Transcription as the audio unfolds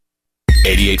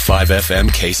88.5 FM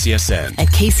KCSN. At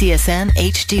KCSN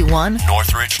HD1,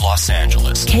 Northridge, Los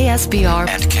Angeles. KSBR.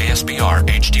 And KSBR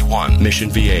HD1, Mission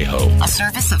Viejo. A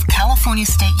service of California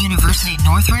State University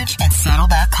Northridge and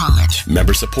Saddleback College.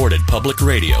 Member-supported public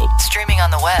radio. Streaming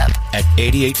on the web at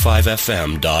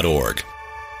 885fm.org.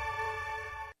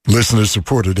 Listener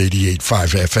supported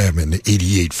 88.5 FM and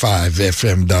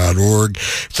 88.5fm.org.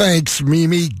 Thanks,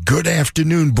 Mimi. Good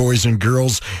afternoon, boys and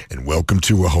girls, and welcome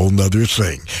to A Whole Nother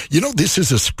Thing. You know, this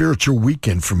is a spiritual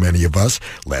weekend for many of us.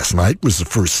 Last night was the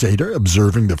first Seder,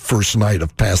 observing the first night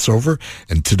of Passover,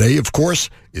 and today, of course,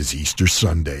 is Easter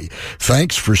Sunday.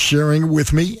 Thanks for sharing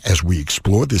with me as we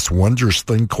explore this wondrous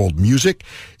thing called music.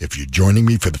 If you're joining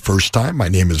me for the first time, my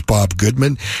name is Bob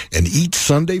Goodman, and each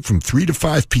Sunday from 3 to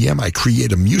 5 p.m. I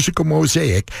create a musical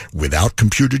mosaic without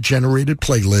computer-generated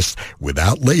playlists,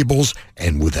 without labels,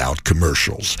 and without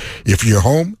commercials. If you're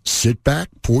home, sit back,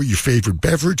 pour your favorite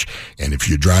beverage, and if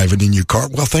you're driving in your car,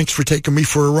 well, thanks for taking me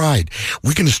for a ride.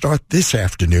 We're going to start this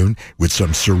afternoon with some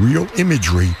surreal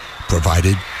imagery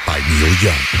provided by Neil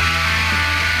Young.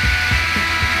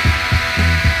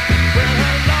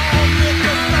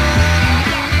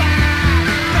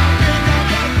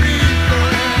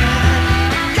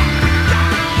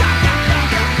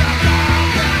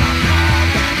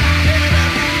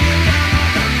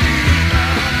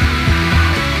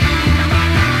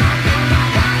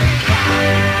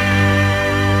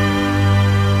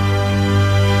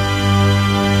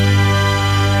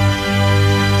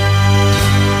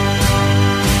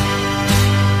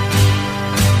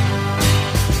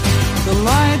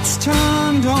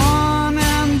 Turned on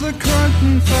and the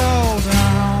curtain fell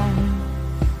down,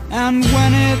 and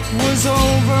when it was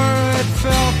over it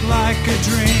felt like a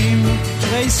dream.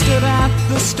 They stood at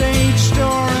the stage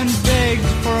door and begged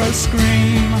for a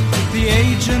scream. The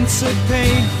agents had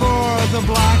paid for the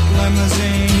black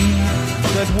limousine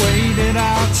that waited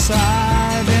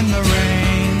outside in the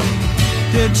rain.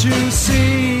 Did you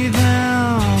see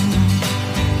them?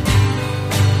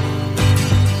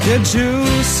 Did you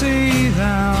see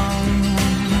them?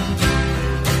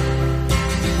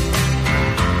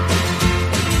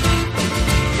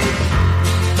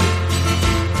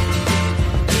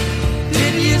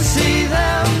 Did you see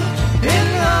them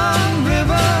in the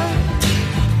river?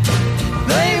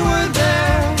 They were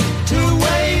there to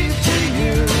wave to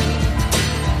you.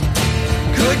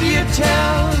 Could you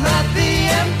tell that the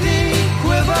empty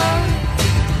quiver,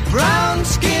 brown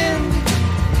skin,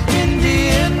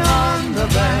 Indian on the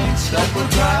banks that were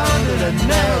crowded and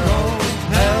narrow,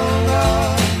 held a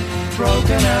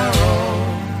broken arrow?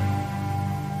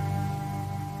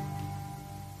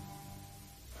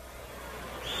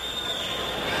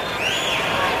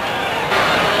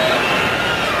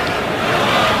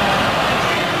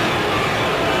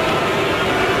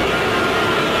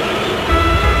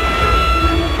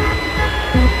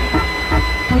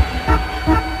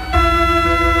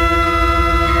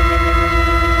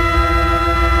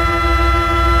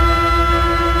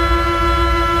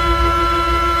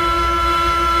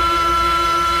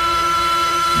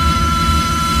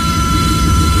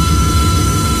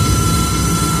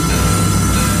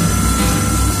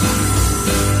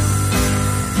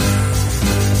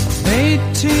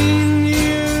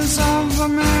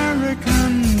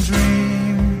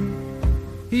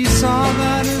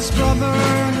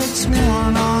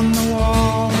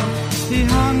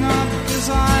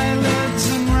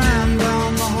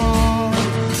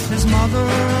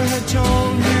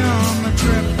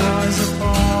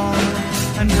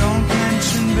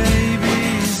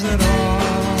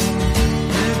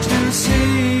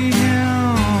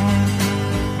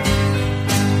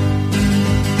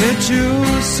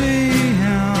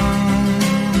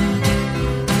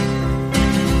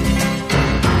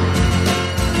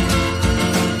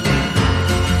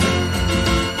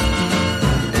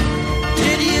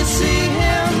 Did you see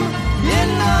him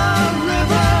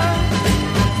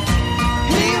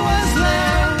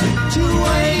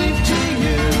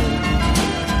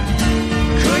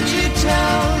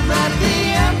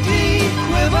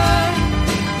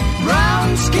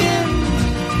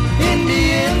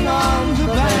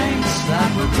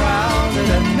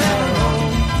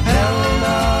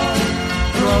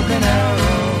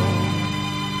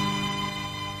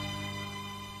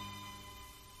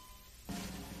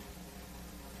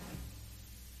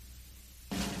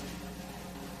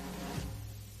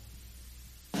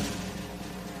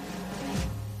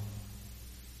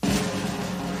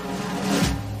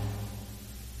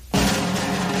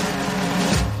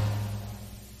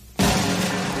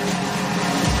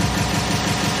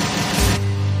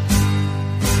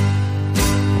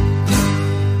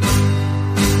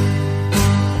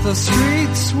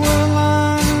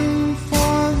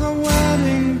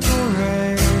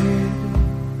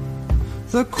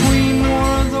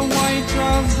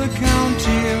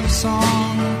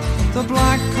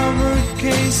covered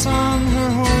case on her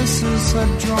horses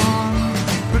had drawn,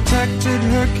 protected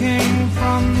her king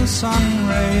from the sun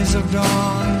rays of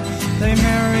dawn. They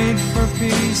married for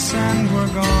peace and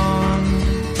were gone.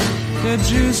 Did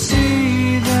you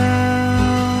see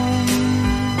them?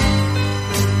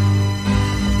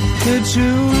 Did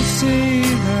you see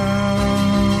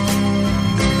them?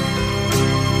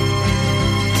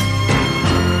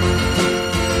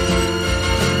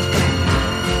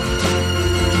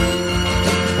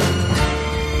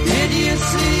 Did you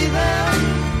see them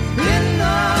in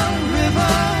the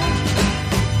river?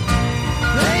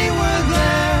 They were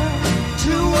there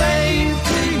to wave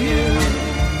to you.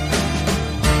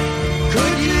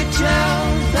 Could you tell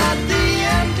that the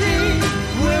empty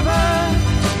river,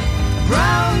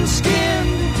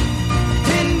 brown-skinned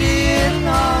Indian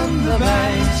on the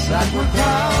banks that were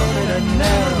crowded and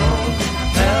narrow,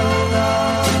 held a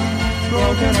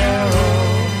broken arrow?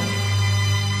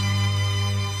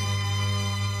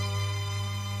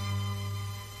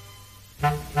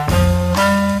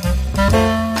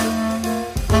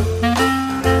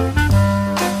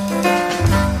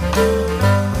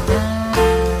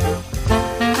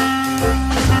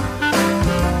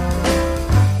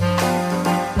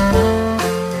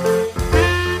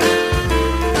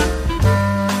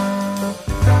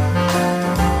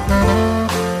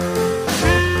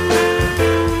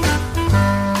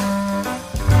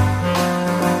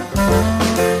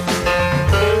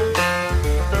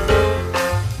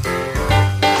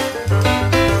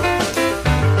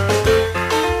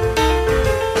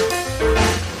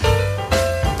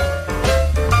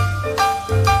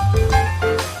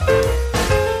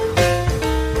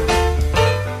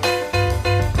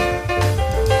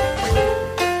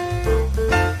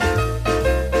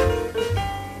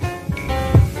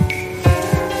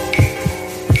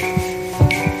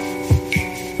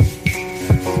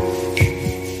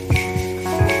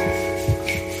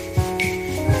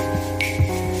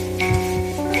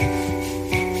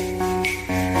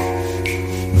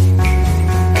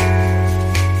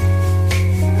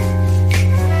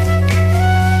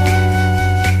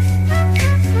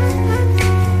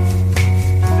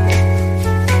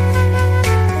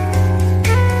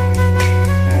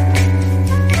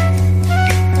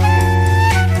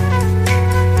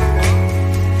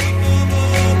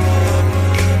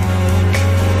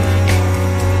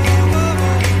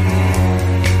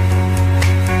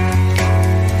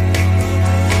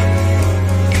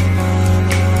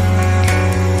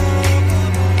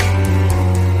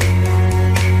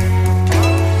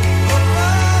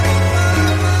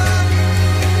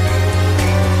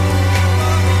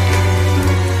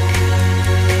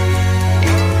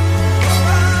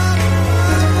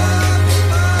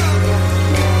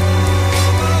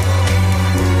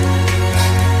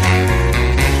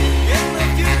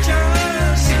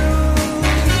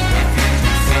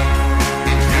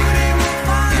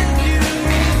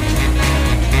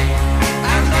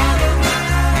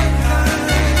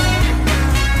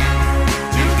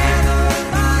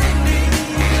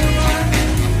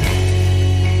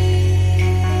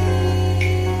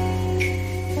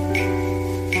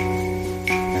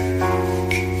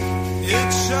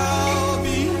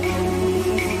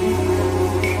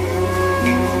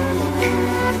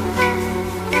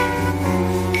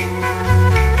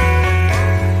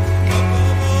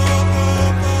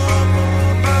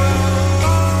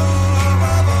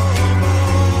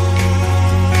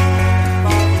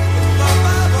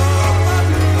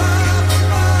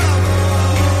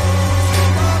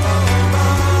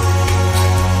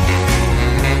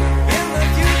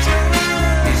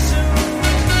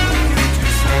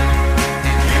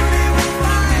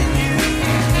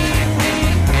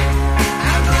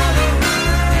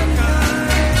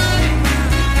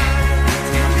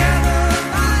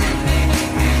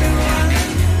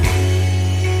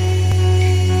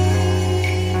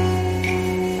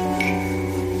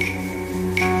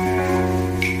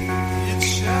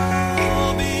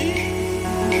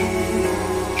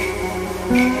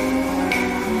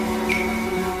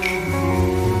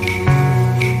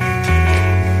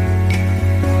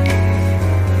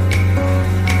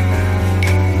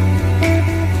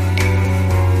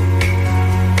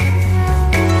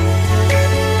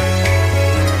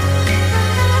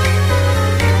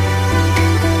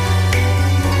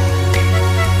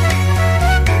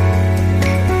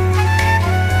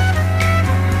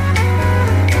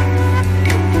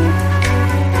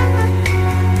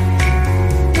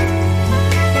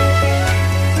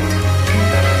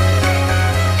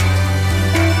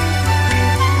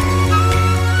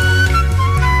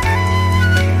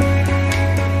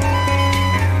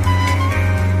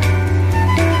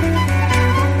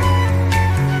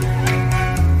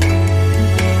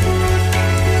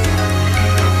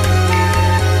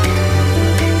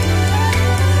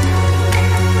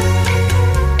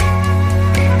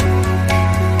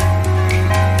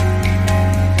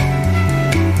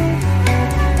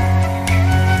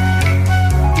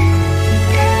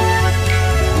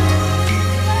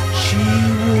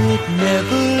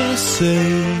 gonna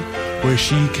say where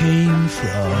she came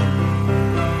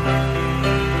from.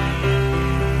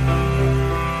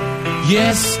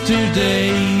 Yesterday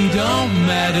don't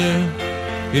matter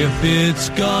if it's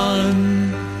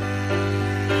gone.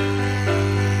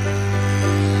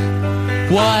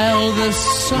 While the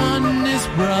sun is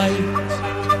bright,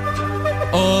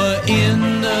 or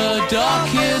in the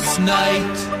darkest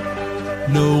night,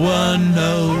 no one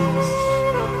knows.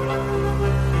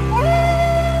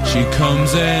 She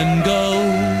comes and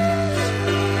goes.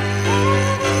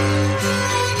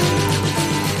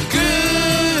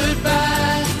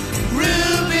 Goodbye,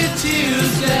 Ruby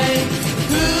Tuesday.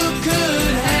 Who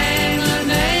could hang a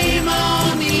name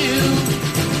on you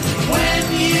when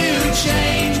you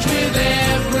changed with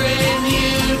every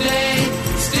new day?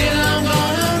 Still I'm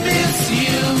gonna miss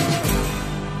you.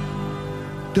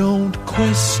 Don't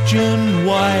question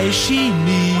why she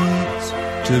needs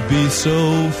to be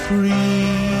so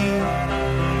free.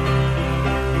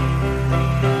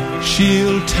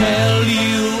 She'll tell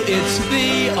you it's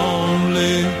the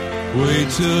only way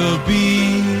to be.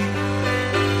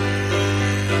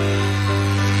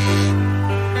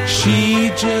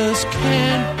 She just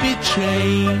can't be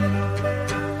chained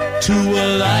to a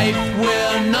life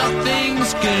where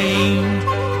nothing's gained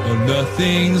and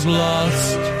nothing's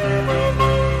lost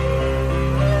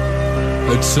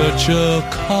at such a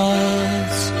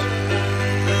cost.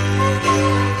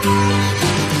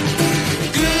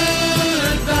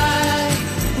 Goodbye,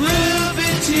 Ruby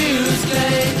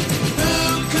Tuesday. Who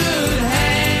could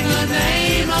hang a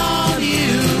name on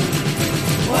you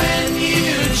when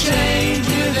you change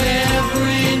with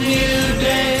every new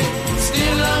day?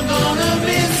 Still I'm gonna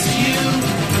miss you.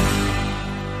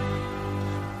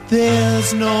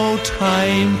 There's no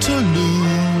time to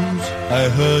lose, I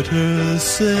heard her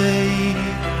say.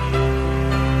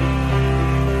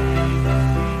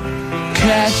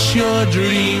 Cash your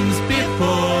dreams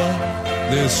before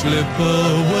they slip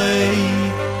away.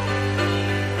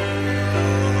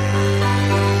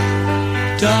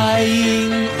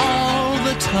 Dying all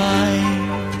the time.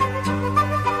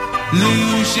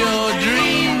 Lose your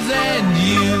dreams and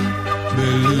you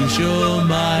may lose your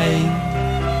mind.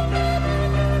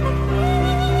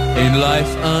 In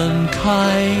life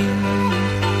unkind.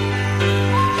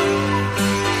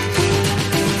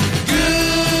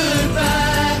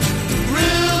 Goodbye,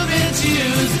 Ruby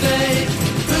Tuesday.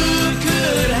 Who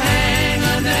could hang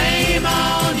a name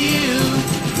on you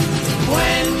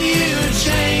when you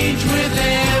change with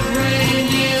every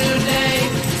new day?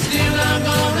 Still I'm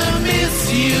gonna miss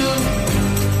you.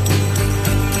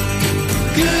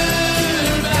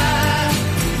 Goodbye,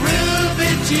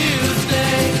 Ruby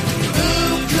Tuesday. Who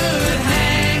could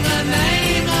hang a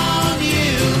name on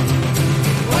you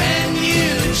when you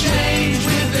change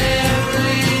with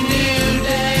every new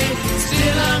day?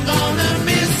 Still I'm gonna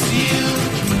miss you.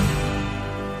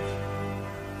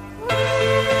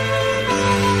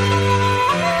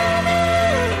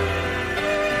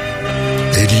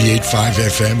 88.5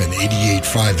 FM and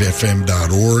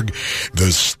 88.5fm.org.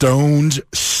 The Stones,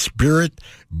 Spirit,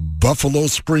 Buffalo,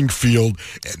 Springfield.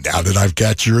 And now that I've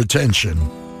got your attention,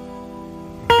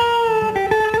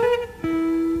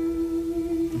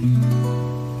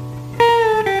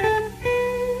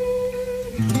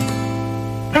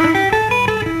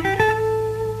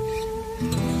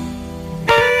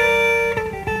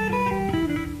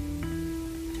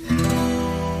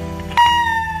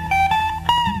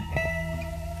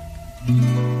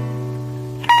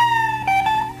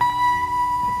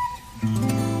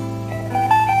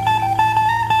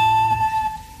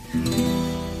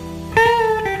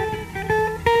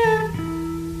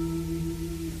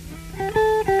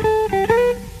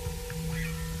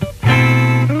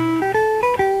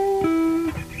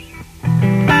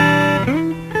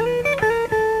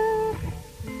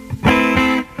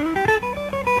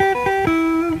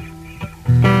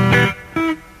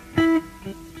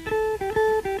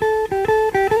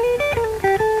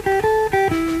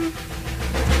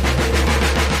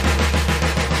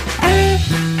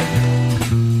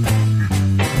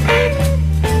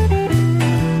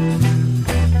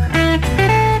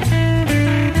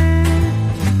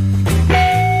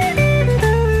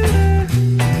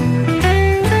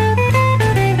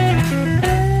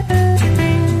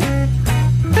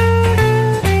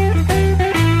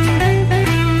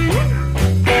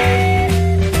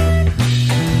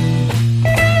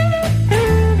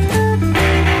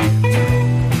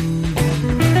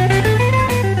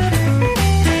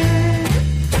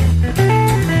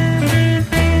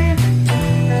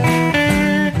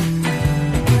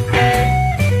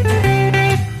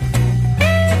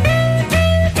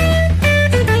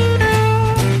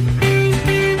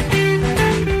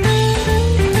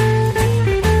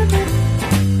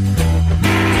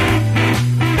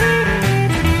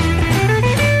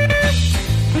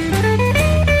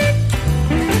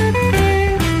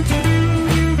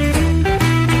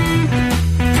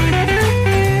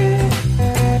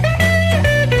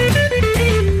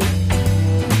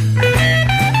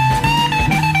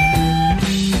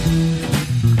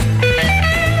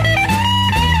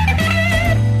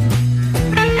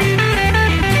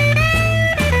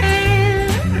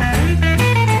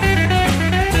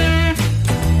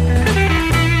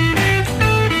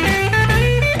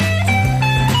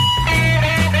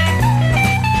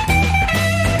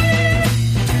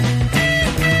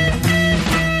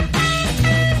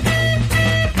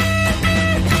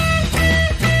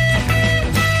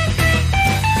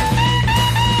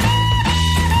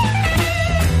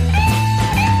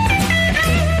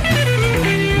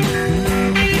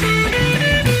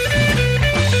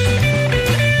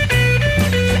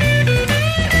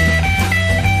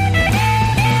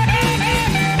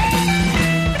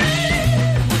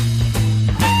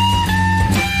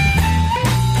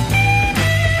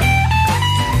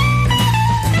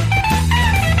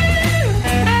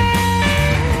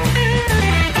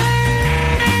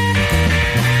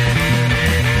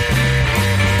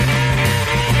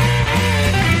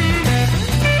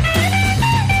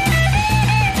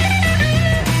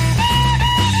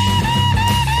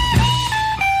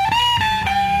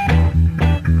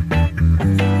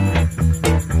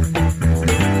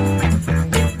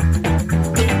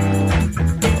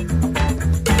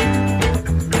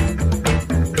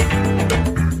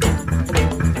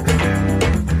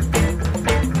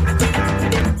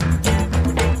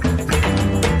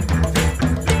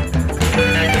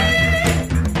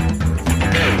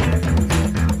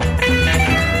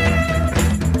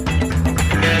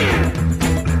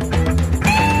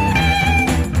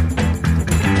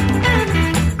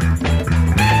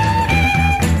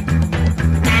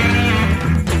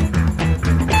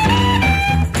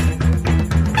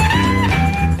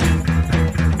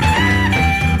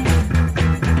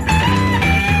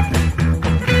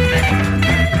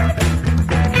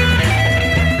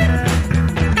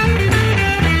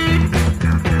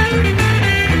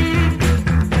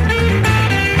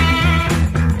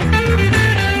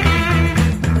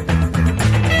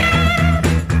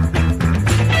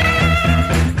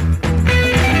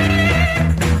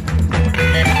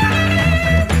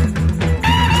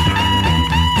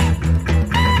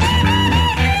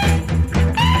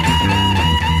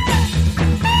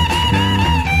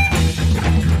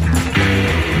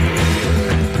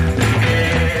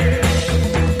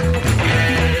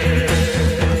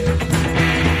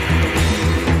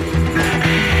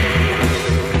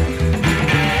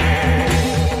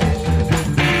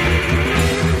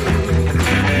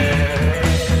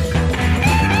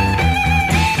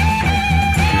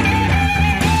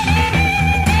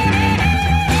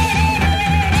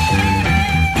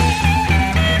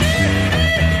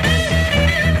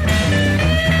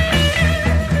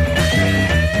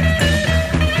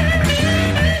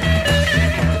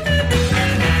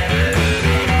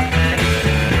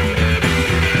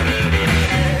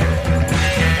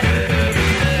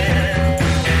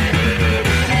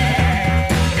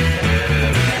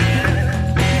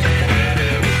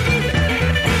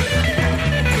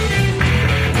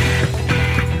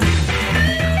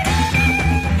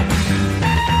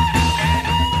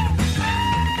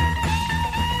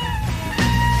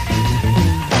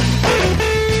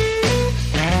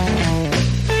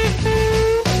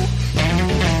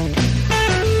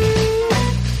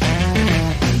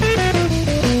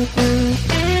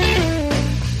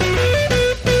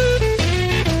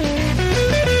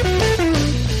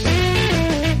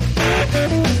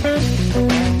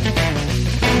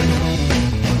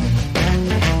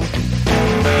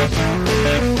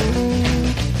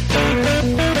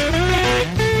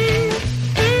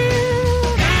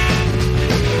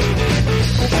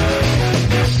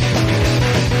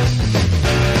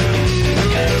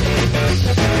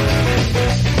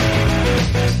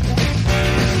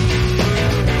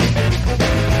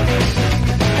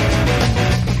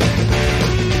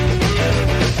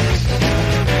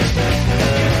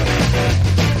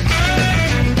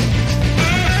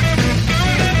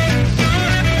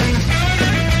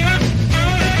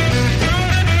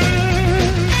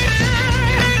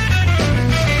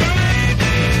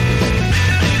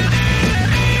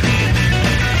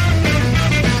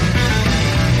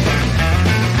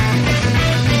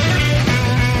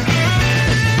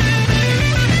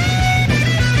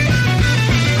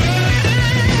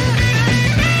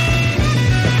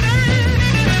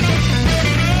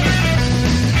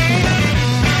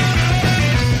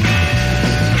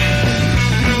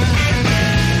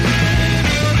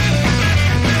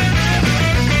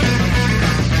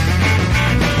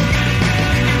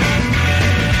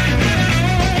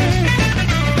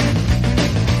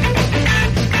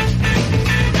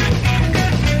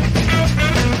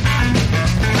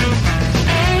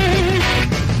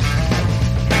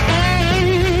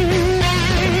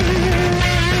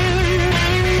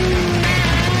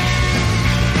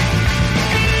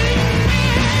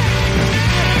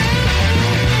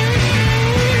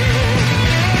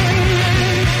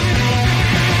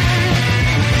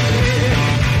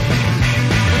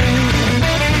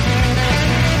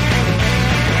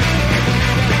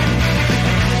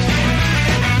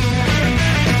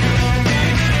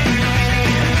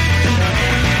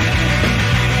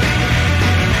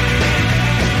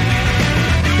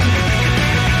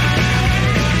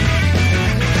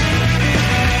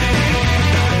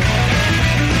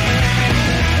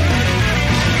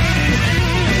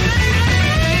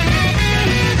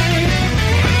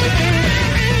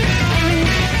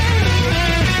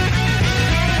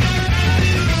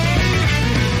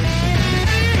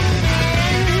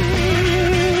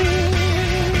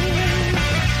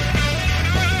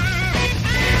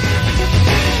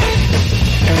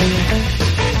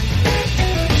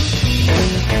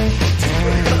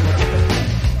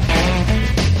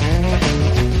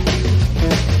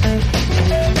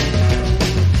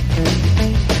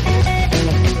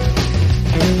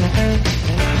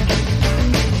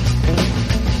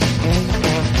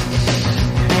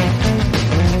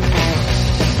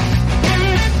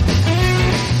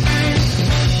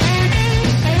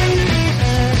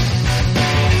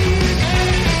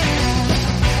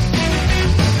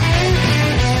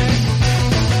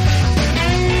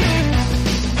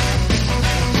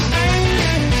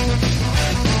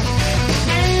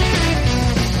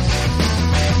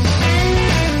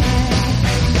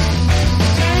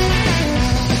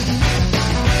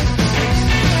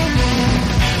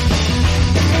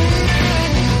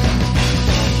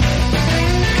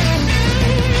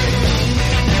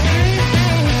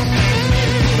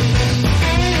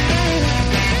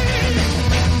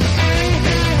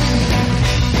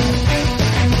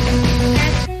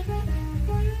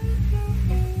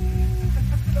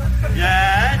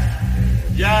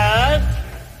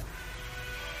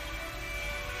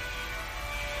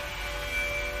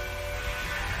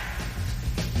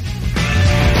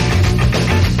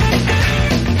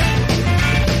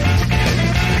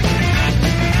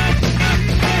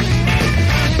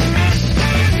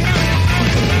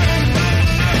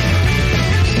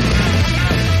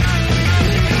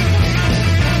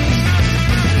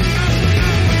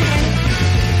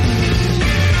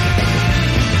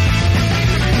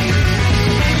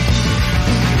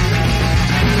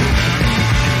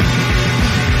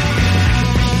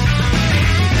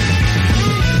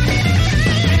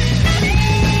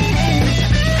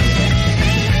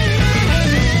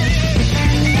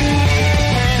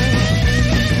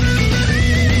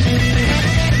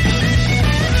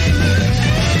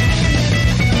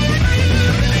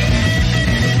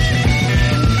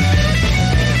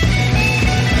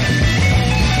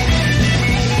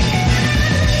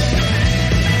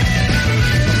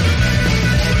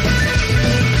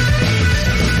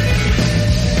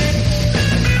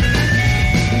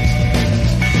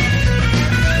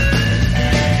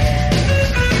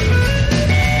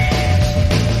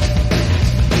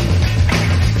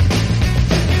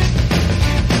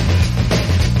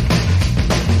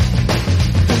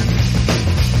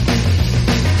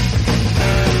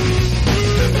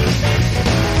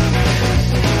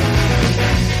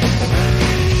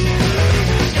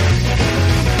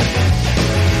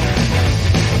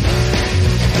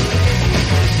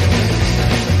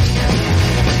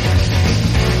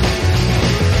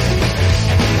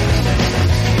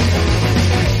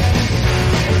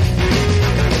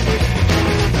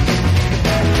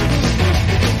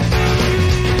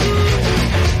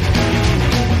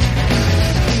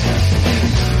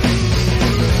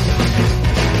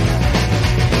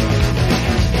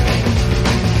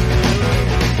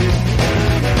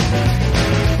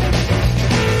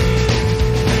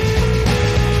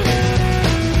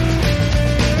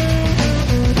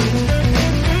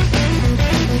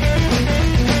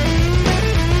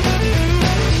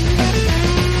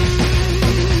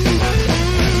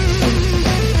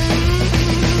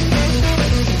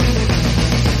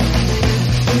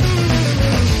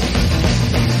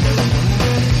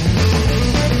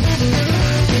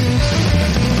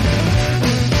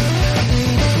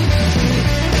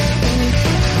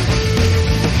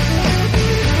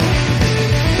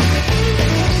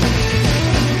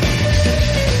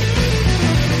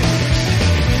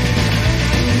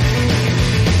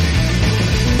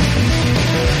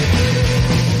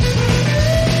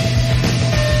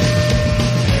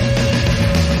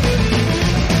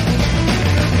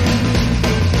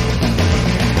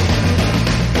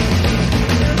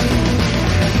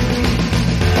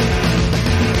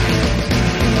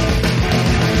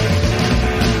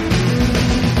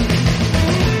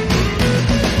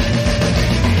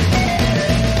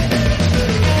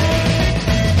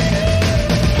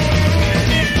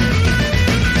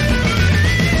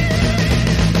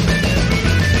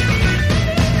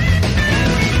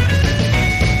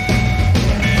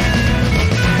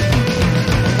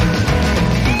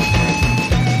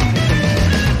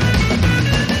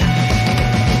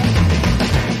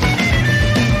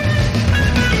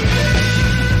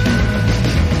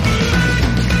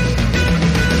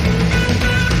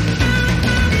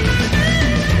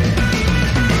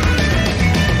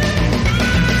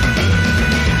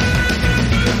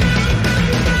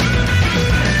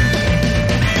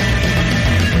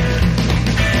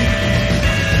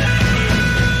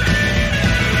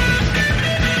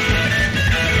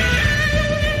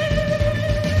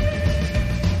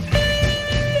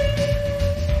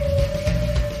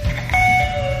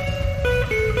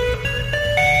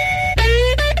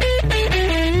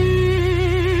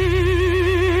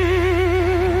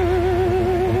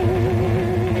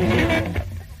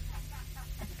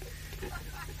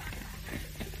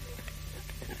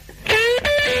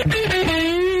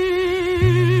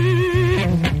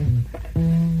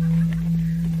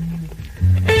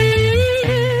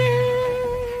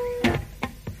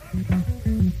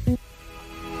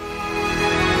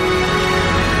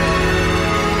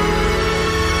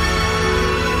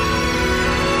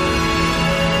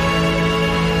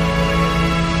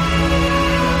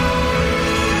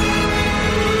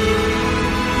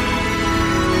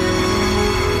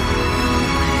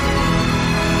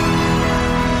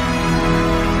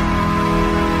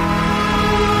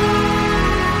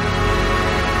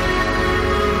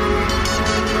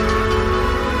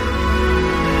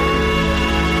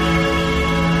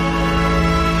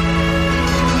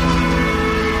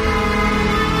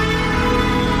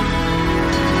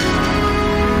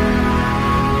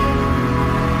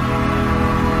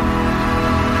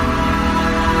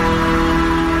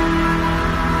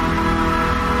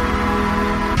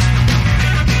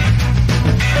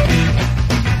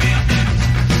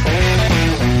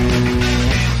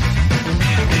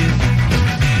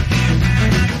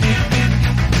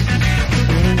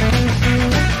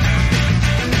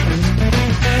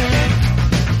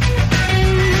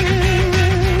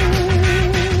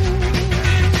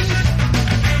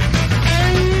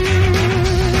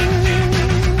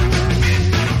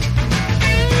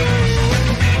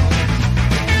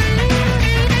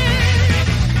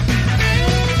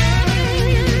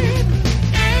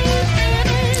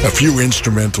 few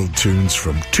instrumental tunes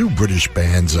from two British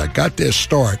bands that got their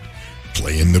start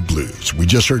playing the blues. We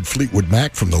just heard Fleetwood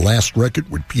Mac from the last record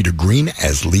with Peter Green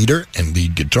as leader and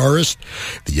lead guitarist.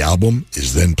 The album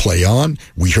is Then Play On.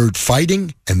 We heard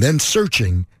Fighting and then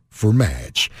Searching for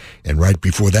Madge. And right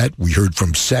before that, we heard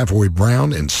from Savoy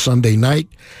Brown and Sunday Night,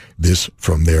 this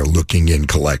from their Looking In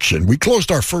collection. We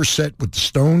closed our first set with the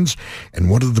Stones, and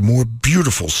one of the more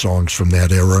beautiful songs from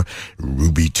that era,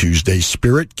 Ruby Tuesday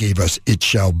Spirit, gave us It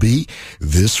Shall Be,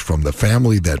 this from the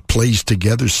family that plays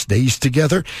together, stays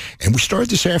together. And we started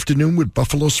this afternoon with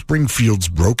Buffalo Springfield's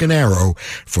Broken Arrow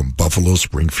from Buffalo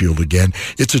Springfield again.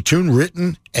 It's a tune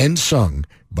written and sung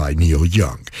by Neil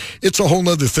Young. It's a Whole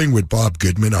Nother Thing with Bob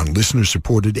Goodman on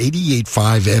listener-supported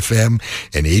 88.5 FM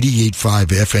and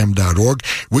 88.5fm.org.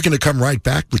 We're going to come right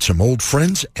back with some old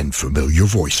friends and familiar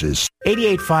voices.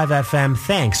 88.5 FM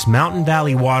thanks Mountain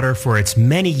Valley Water for its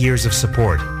many years of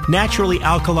support. Naturally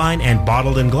alkaline and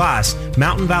bottled in glass,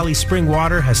 Mountain Valley Spring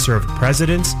Water has served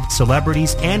presidents,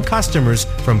 celebrities, and customers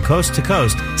from coast to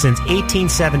coast since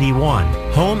 1871.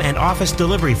 Home and office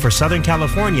delivery for Southern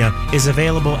California is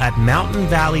available at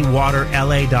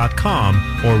mountainvalleywaterla.com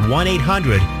or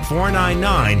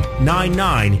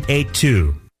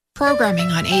 1-800-499-9982. Programming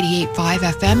on 88.5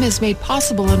 FM is made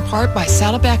possible in part by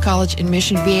Saddleback College in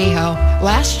Mission Viejo.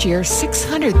 Last year,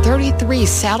 633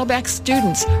 Saddleback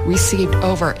students received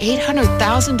over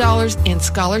 $800,000 in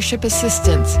scholarship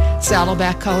assistance.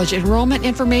 Saddleback College enrollment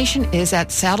information is at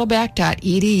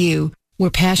saddleback.edu.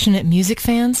 We're passionate music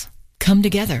fans. Come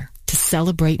together to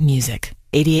celebrate music.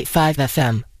 88.5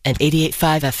 FM and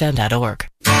 88.5fm.org.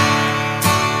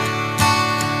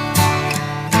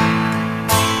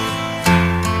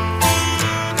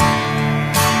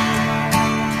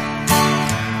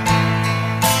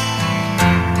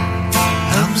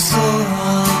 I'm so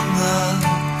hung up,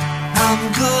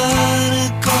 I'm gonna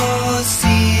go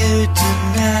see her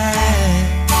tonight.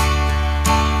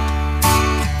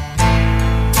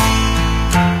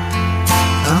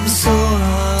 I'm so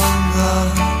hung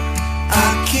up,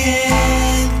 I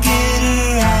can't get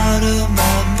her out of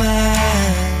my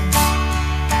mind.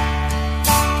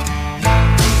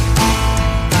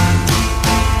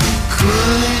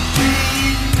 Could it be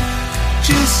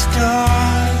just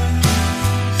stars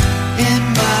in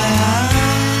my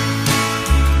eyes?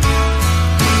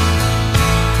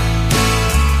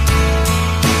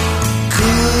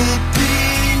 Could it be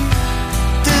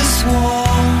this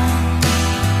won't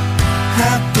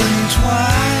happen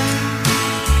twice?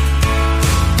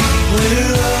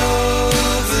 We're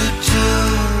overdue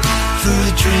for a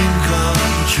dream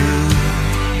come true.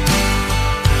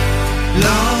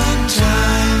 Long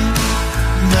time,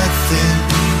 nothing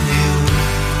new.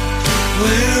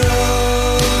 We're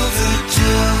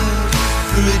overdue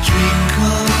for a dream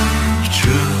come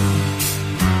true.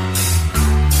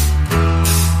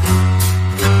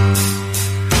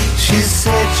 She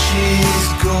said she's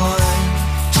going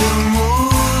to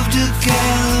move to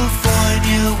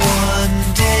California one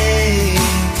day.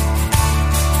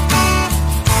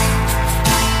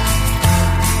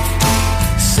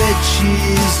 Said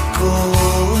she's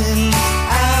going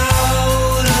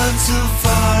out on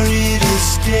safari to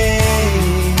stay.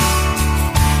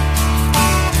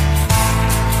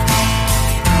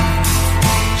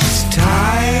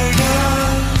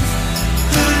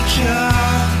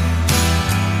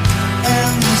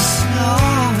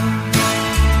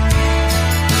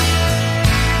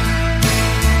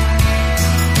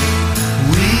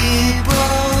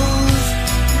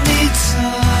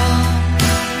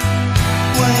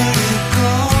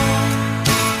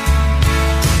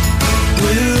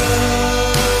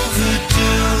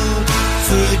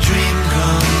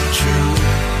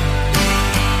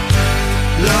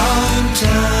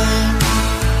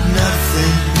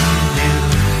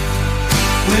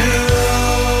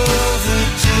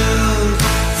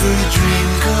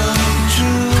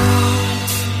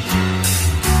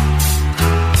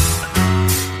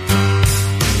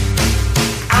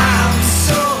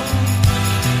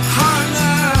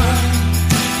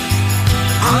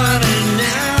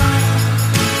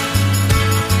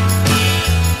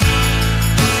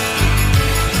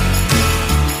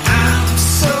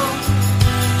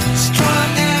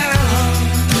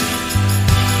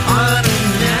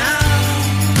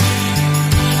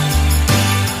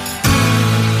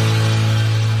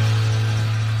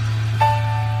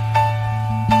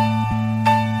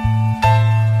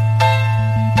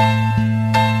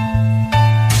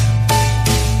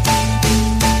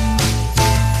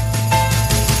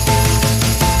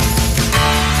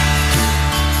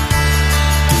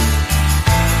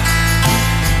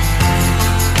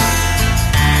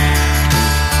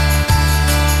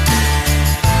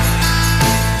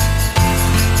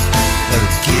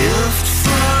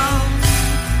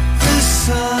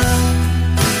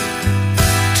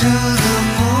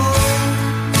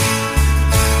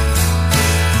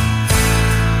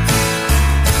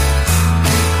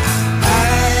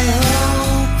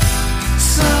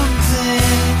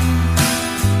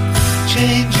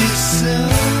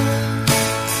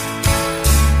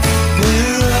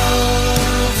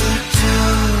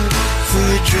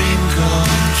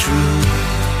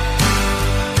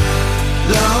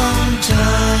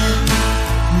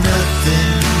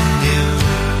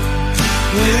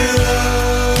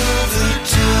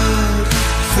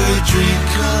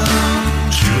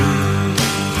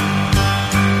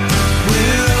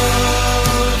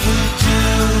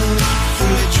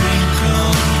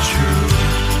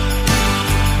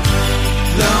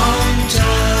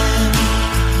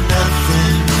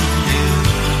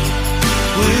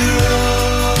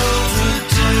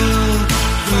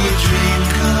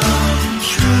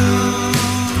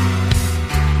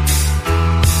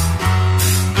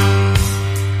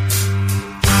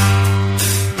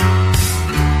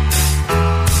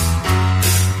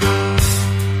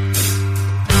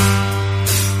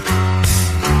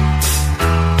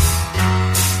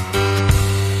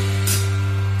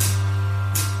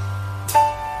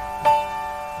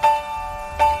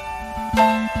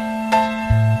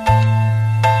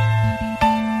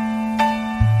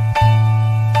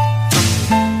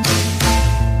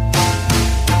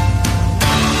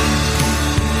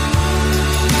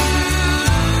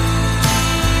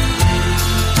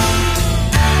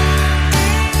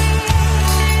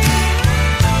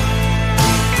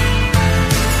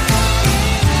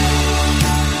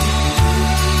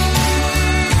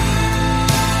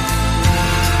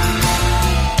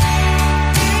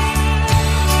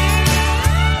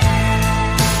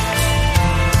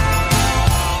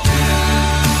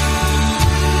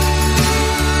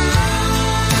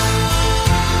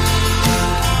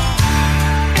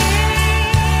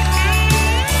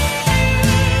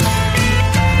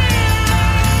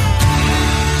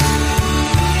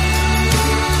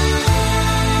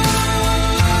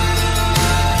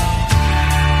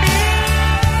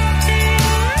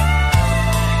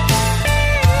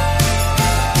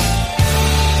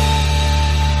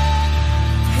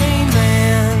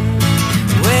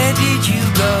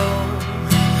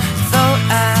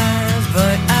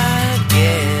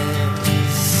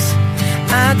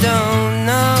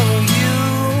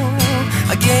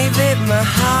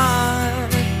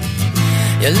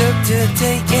 You look to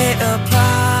take it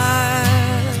apart.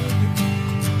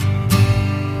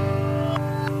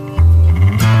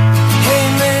 Hey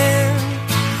man,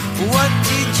 what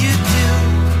did you do?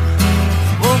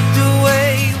 Walked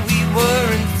away, we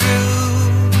weren't through.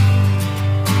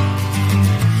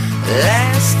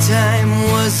 Last time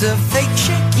was a fake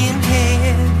shaking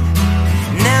head.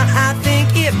 Now I think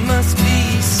it must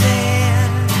be sad.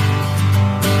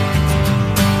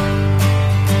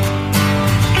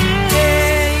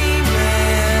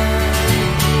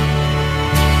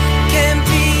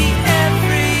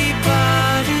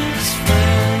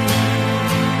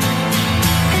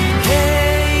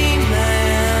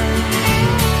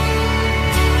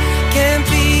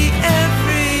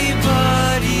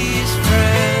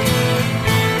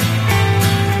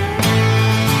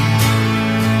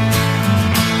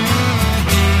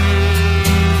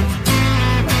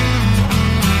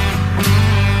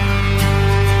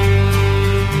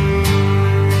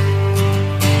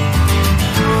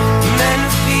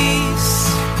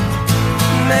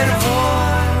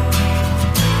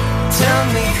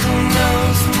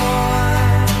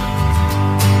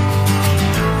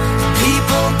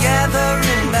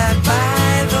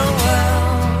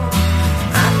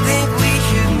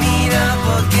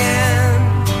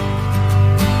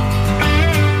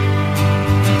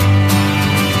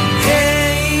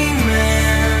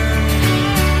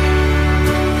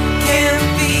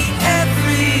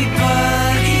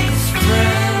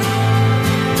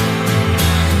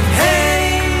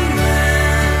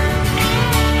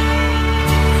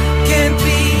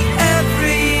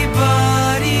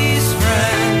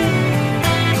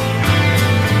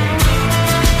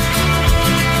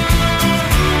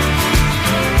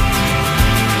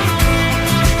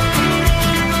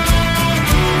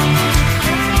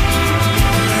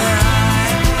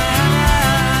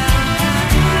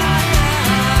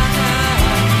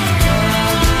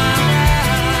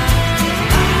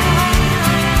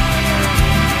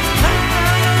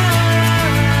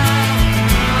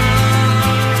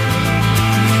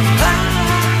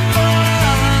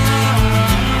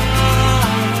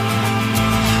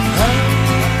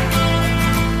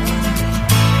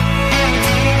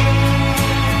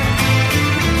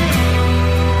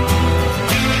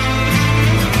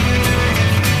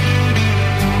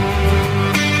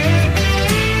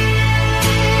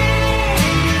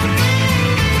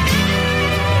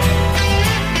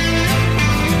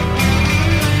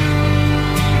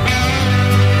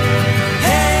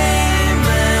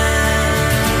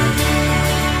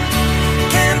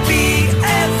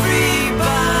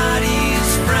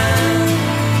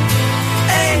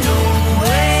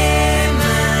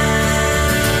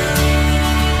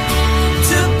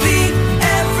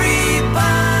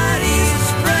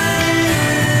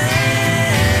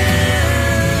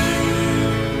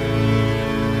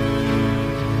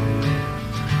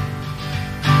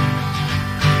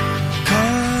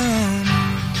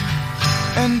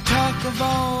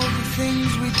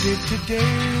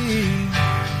 today.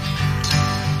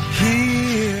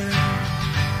 Here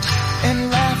and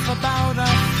laugh about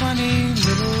our funny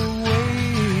little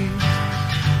ways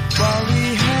while we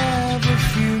have a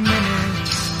few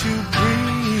minutes to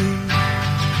breathe.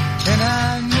 And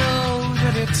I know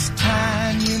that it's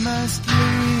time you must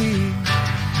leave,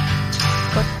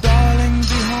 but darling,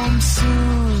 be home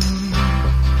soon.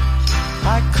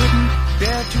 I couldn't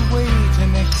bear to wait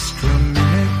an extra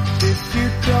minute if you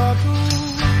dawdle.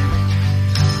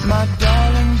 My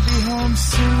darling, be home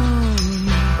soon.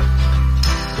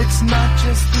 It's not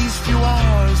just these few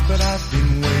hours, but I've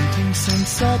been waiting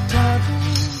since I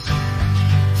toddled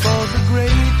for the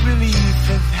great relief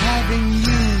of having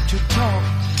you to talk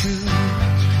to.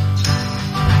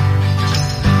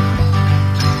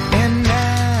 And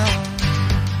now,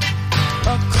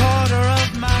 a quarter of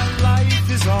my life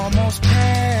is almost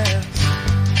past.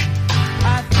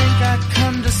 I think I've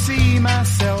come to see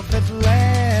myself at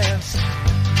last.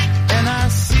 And I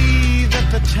see that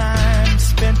the time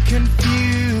spent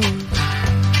confused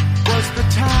was the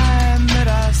time that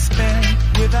I spent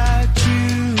without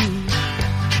you.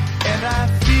 And I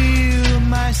feel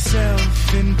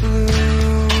myself in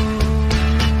blue.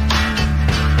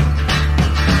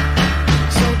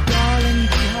 So darling,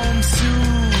 be home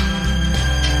soon.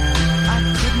 I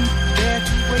couldn't bear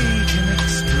to wait an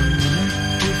extra minute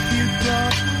if you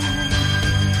dawdle.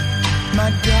 My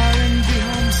darling, be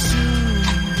home soon.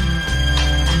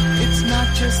 It's not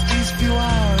just these few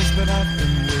hours, but I've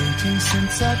been waiting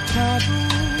since I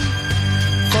toddled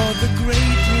for the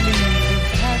great relief of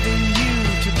having you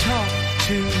to talk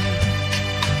to.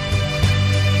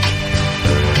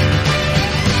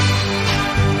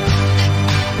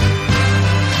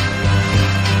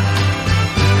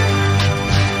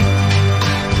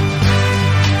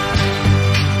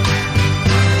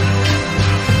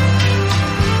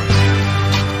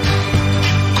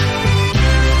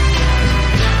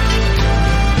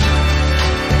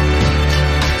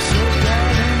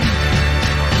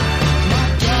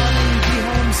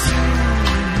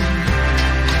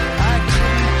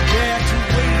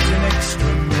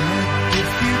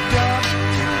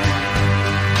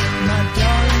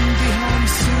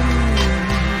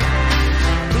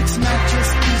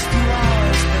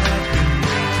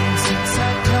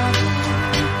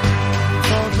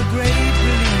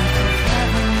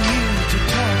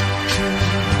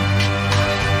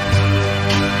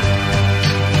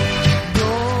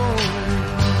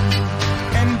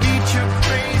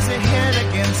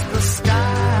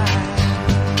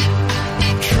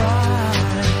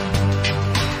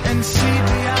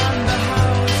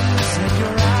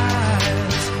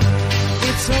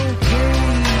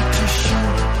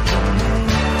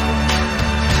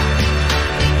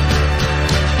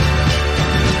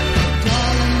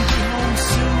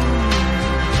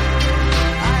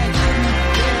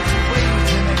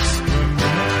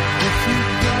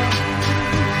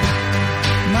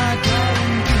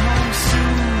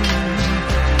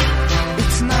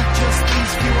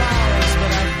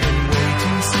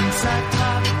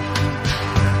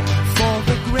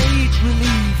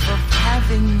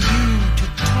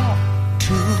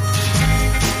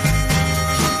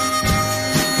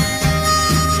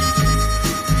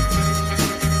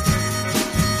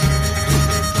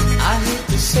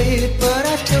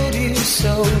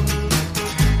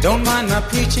 Don't mind my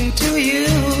preaching to you.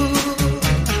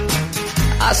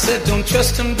 I said don't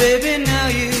trust him, baby, now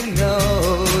you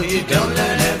know. You don't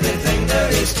learn everything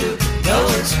there is to know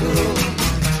at school.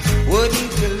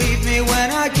 Wouldn't believe me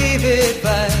when I gave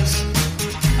advice.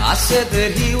 I said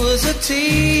that he was a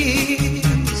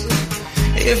tease.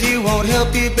 If you won't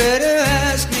help, you better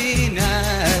ask me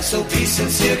nice. So be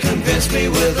sincere, convince me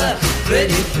with a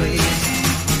pretty please.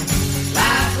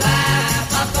 Laugh,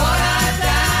 laugh, I thought I'd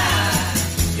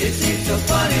die. It seems so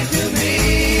funny to me.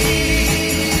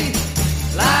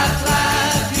 Laugh,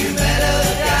 laugh, you met a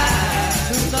guy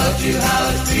who taught you how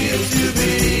it feels to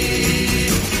be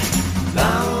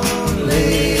lonely.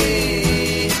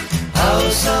 Oh,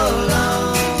 so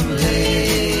lonely.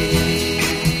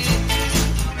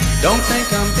 Don't think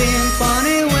I'm being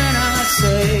funny when I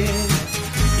say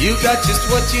you got just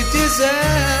what you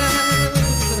deserve.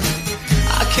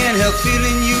 I can't help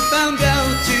feeling you found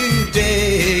out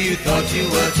today. You thought you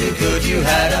were too good, you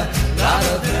had a lot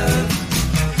of nerve.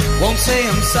 Won't say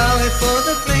I'm sorry for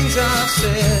the things I've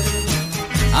said.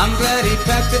 I'm glad he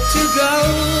packed it to go.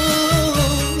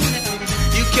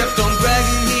 You kept on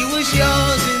bragging he was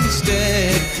yours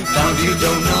instead. Found you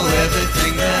don't know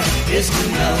everything there is to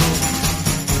know.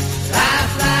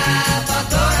 Laugh, laugh, I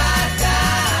thought I'd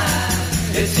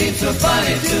die. It seems so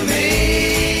funny to me.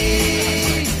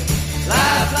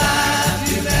 Laugh, laugh,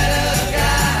 you met a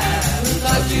guy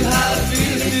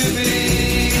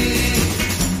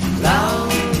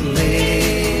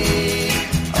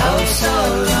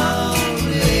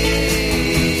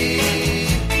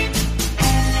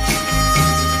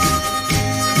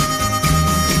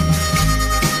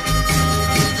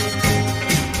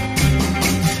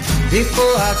Before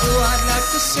I go, I'd like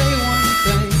to say one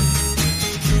thing.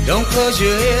 Don't close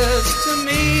your ears to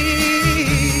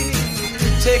me.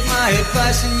 Take my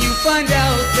advice and you find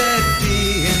out that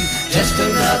being just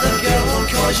another girl will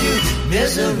cause you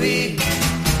misery.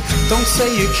 Don't say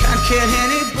you can't get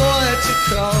any boy to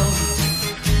call.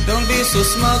 Don't be so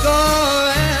smug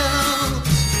or else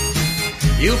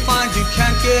you'll find you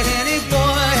can't get any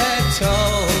boy at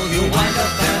all. You'll wind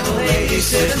up found a lady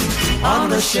sitting on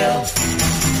the shelf.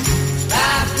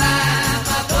 Laugh, laugh,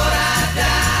 I thought I'd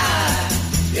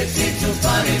die. It seems so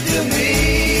funny to me.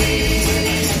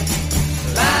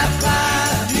 Laugh,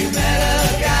 laugh, you met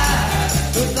a guy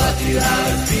who taught you how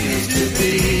it feels to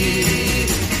be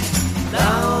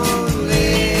lonely.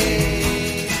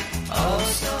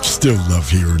 Still love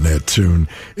hearing that tune.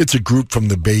 It's a group from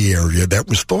the Bay Area that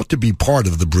was thought to be part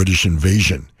of the British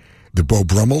invasion. The Beau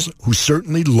Brummels, who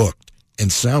certainly looked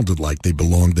and sounded like they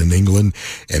belonged in England,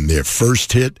 and their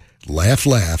first hit, Laugh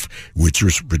Laugh, which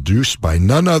was produced by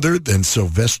none other than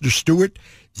Sylvester Stewart.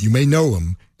 You may know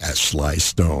him as Sly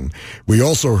Stone. We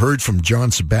also heard from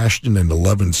John Sebastian and the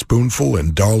Lovin' Spoonful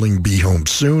and Darling Be Home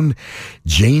Soon.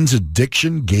 Jane's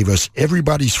Addiction gave us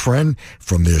Everybody's Friend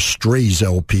from their Strays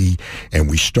LP, and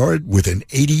we started with an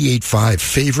 88.5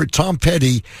 favorite, Tom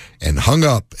Petty, and Hung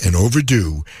Up and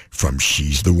Overdue from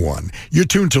She's the One. You're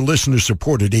tuned to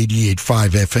listener-supported 88.5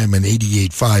 FM and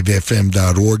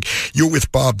 88.5fm.org. You're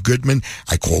with Bob Goodman.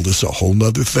 I call this a whole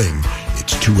nother thing.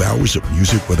 It's 2 hours of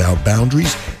music without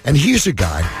boundaries, and here's a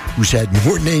guy who's had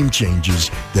more name changes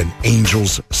than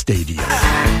Angels Stadium.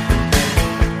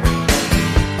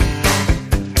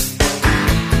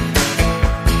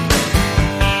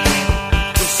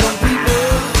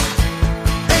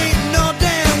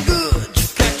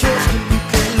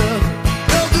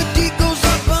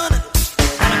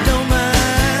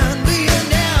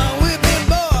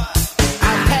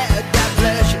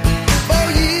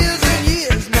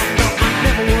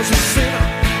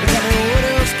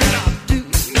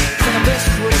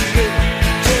 What you get,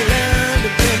 to learn to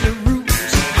bend the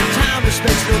rules.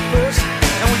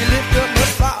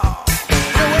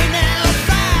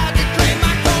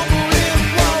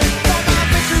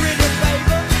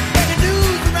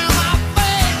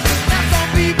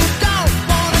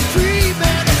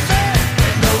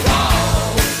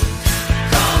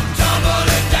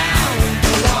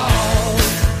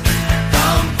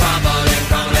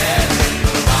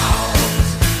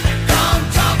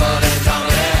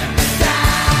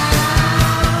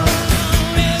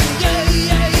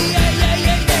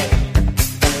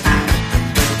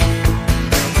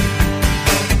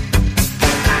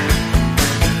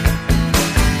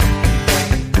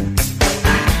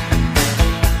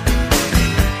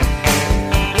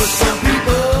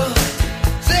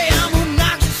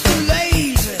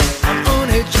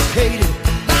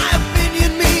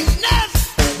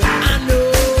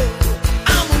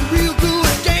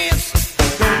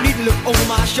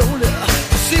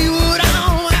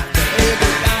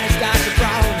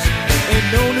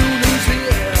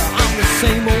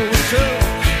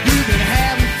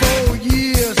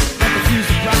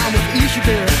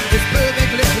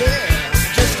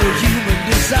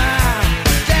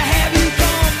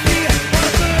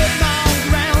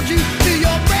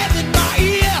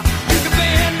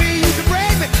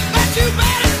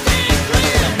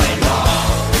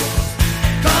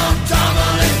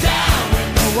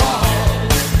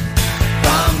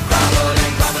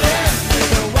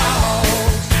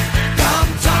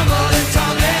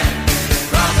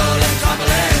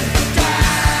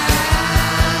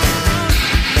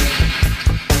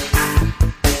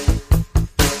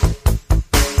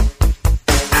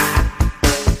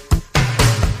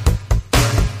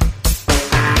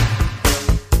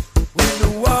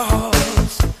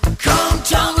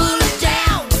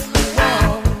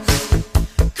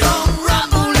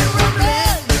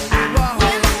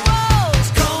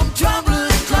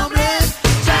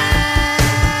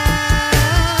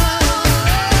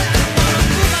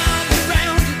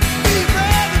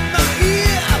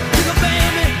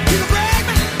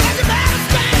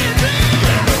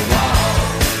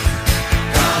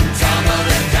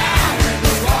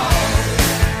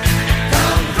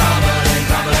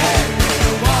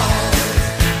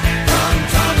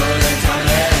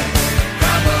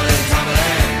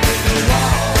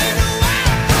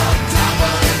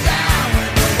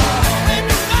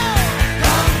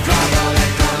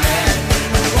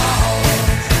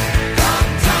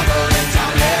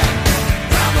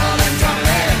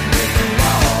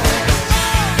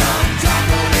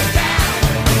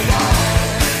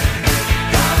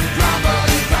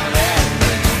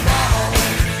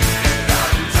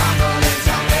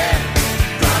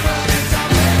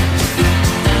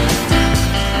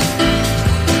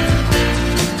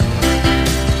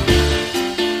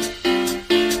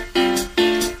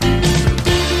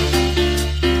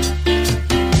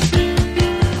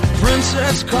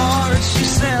 postcards she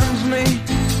sends me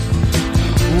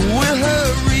with her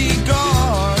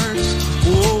regards.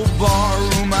 Oh,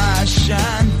 barroom, I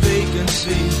shine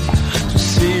vacancy. To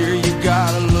see her, you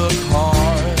gotta look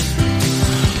hard.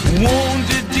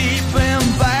 Wounded deep in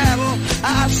battle,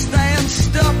 I stand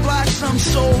stuck like some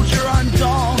soldier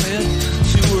undaunted.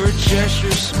 To her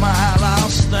Cheshire smile, I'll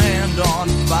stand on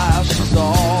fire. She's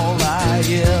all I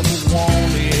ever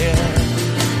wanted.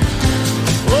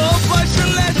 Oh, but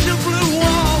celestial blue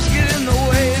walls get in the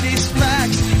way of these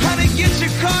facts. Honey, get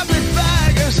your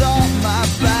carpetbaggers off my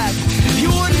back. You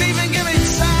wouldn't even give me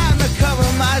time to cover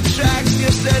my tracks.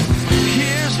 You said,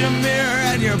 here's your mirror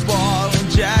and your ball and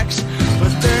jacks,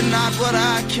 but they're not what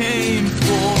I came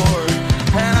for.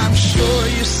 And I'm sure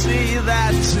you see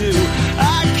that too.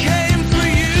 I came for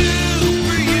you,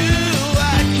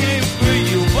 I came for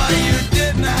you, but you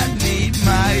did not need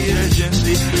my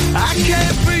urgency. I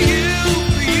came for you,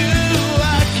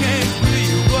 I came for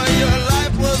you, but your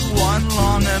life was one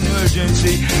long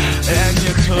emergency. And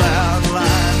your cloud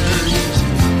liners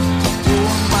for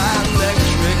my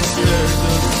electric surge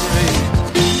free.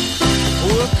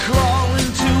 We're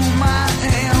crawling to my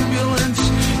ambulance.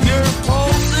 Your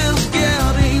pulse is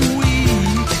getting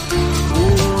weak.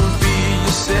 Oh, be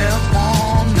yourself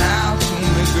on now to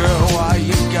me, girl, while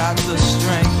you got the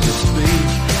strength to speak.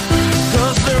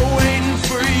 'Cause they're waiting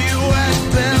for you at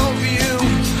Bellevue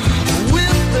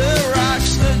with their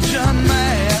oxygen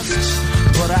masks.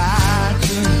 But I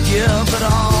can give it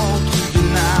all to you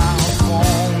now, if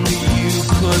only you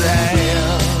could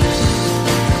ask.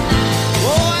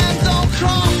 Oh, and don't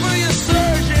call for your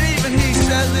surgeon, even he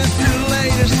says it's too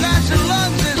late. It's not your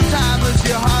lungs this time, it's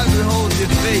your heart that holds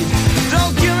your feet.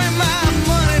 Don't give me my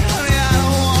money, honey, I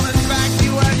don't want it back.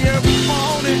 You and your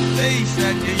phony face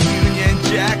and your Union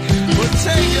Jack. Well,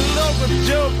 take a local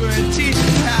joker and teach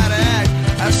him how to act.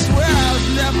 I swear I was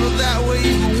never that way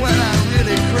even when I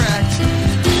really cracked.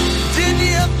 Didn't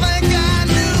you think I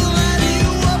knew that you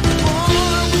were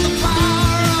born with the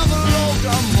power of a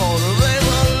locomotive? They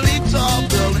will leap tall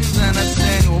buildings in a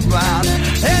single bound.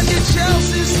 And your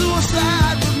Chelsea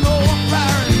suicide with no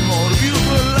apparent motive. You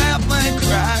could laugh and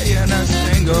cry in a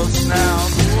single sound.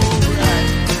 Alright.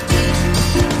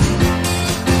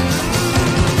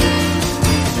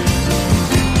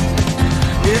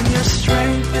 And your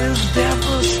strength is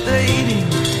devastating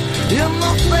in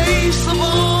the face of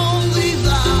all these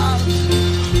odds.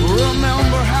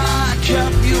 Remember how I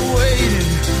kept you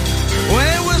waiting when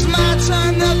it was my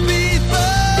time to be the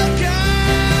guy.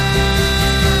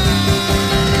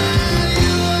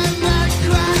 You and I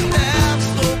cried out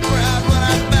so proud when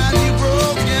I found you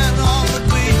broken on the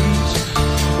beach.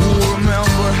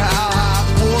 Remember how I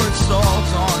poured salt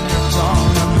on your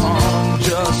tongue and hung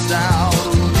just out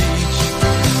of reach.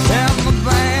 And the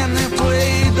band they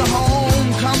played the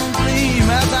homecoming theme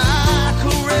as I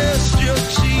caressed your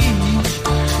cheek.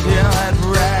 Yeah, that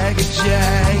ragged,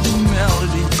 jagged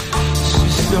melody, she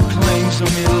still clings to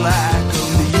me like a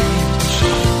leech.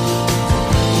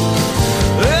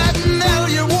 That nail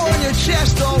you wore in your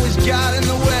chest always got in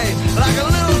the way, like a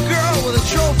little girl with a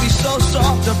trophy so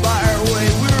soft to buy her way.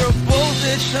 We were both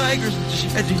hitchhikers, but she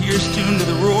had your ears tuned to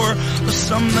the roar of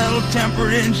some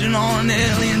metal-tempered engine on an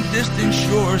alien distant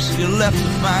shore. So you left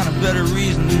to find a better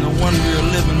reason than the one we were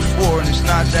living for. And it's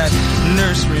not that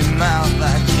nursery mouth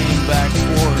I came back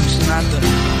for. It's not the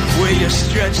way you're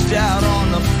stretched out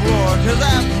on the floor. 'Cause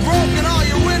I've broken all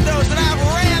your windows and I've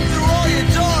ran through all your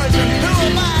doors. And who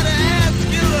am I to ask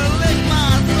you to lick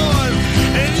my sores?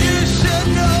 And you should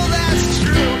know that's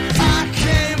true. I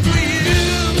came for you,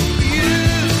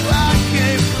 I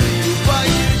came for you, but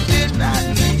you did not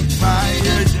need my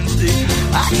urgency.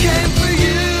 I came for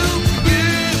you,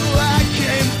 I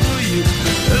came for you.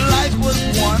 Life was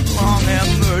one long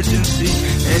emergency,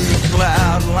 and your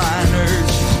cloud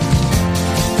liners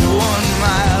won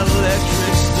my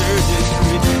electric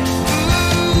surgery.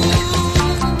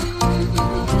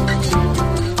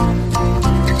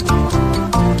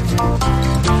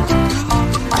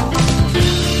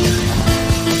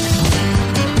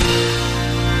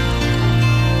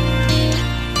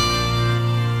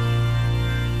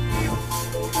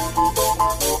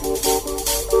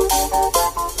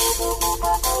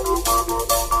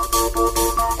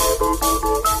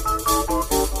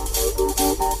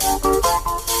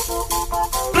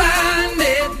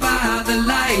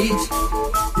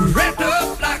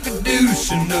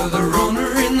 Another runner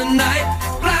in the night,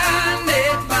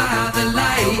 blinded by the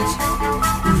light.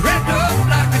 Wrapped up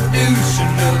like a douche,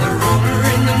 another runner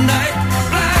in the night,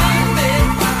 blinded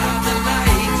by the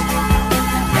light.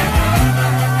 Wrapped up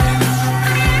like a douche.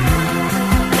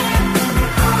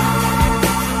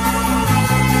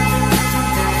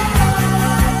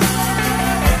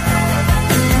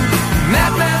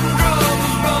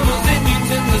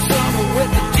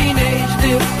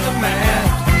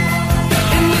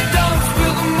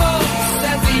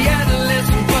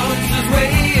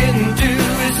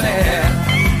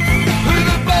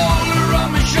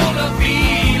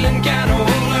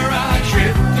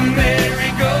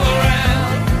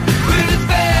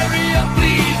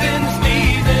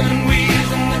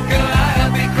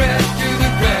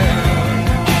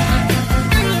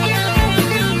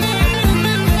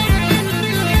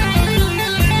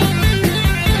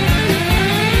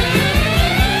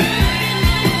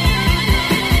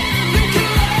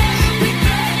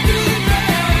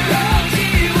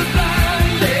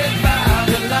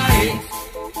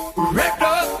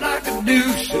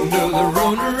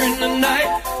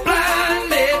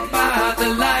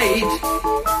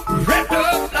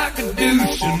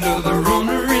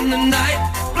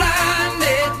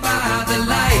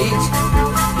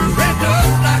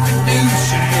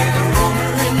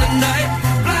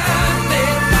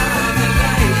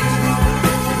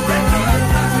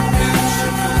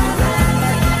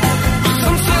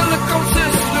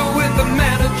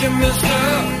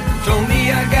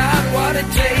 it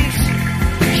tastes.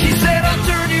 She said, I'll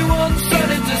turn you on,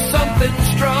 son, into something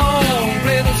strong.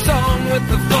 Playing a song with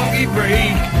the funky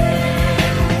break.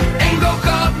 And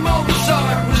go-kart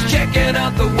Mozart was checking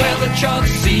out the weather chart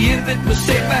to see if it was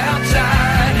safe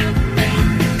outside.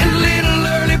 And little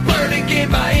early birdie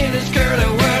came by in his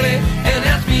curly-whirly and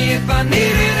asked me if I needed a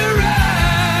ride.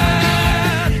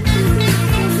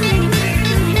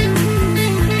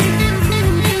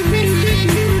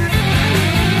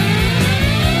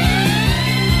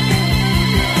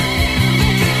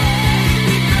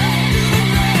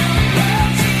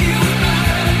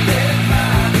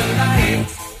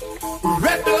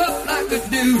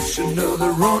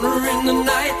 Another runner in the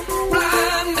night,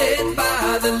 blinded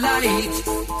by the light.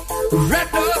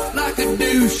 Wrapped up like a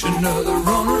douche, another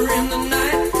runner in the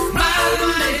night,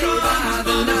 blinded by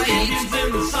the light.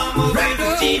 Wrapped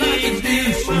up like a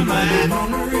douche, another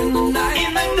runner in the night.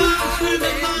 In the dark of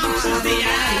the months as the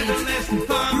adolescent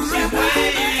pumps his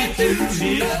way to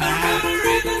his back.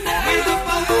 With a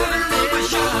boulder on my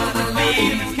shoulder,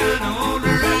 babe, it's kinda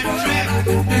older and trapped.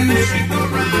 Moving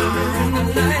around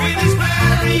with his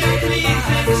body of leaves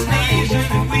and sneeze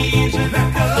and weaves and a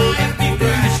empty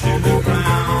brush to the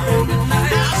ground.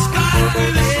 Now scarred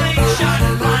with a slingshot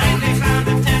line, they found a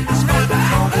tender spot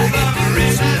on the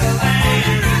river's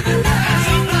sand. And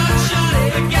some bloodshot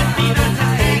forget-me-not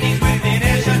ladies with an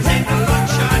edge to take the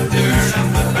buckshot dirt of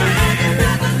the band.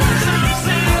 Some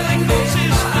sailing boat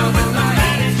sister with the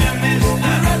manager,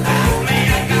 mister. Oh, me, I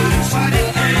got what it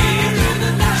takes.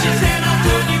 She said, I'll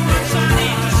tell you once I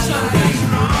need to something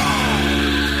wrong.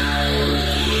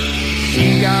 She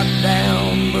got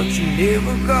down, but she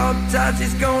never got touch.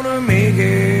 She's gonna make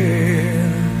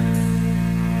it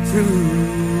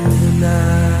through the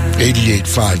night.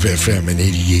 88.5 FM and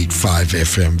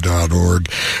 88.5fm.org.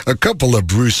 A couple of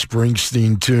Bruce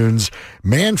Springsteen tunes.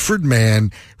 Manfred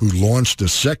Mann, who launched a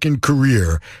second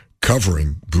career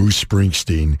covering Bruce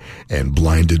Springsteen and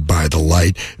Blinded by the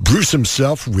Light. Bruce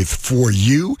himself with For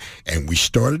You, and we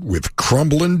started with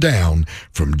Crumbling Down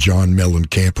from John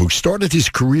Mellencamp, who started his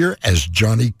career as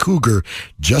Johnny Cougar,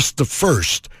 just the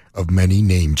first of many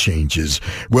name changes.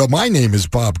 Well, my name is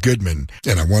Bob Goodman,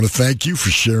 and I want to thank you for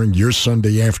sharing your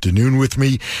Sunday afternoon with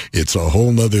me. It's a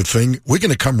whole nother thing. We're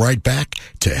going to come right back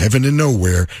to Heaven and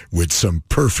Nowhere with some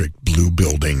perfect blue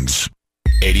buildings.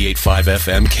 88.5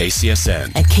 FM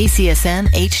KCSN. At KCSN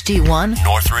HD1,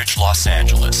 Northridge, Los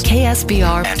Angeles.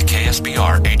 KSBR, And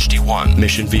KSBR HD1,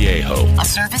 Mission Viejo. A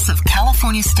service of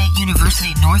California State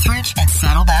University Northridge and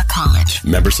Saddleback College.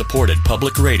 Member-supported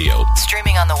public radio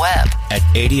streaming on the web at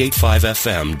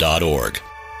 885fm.org.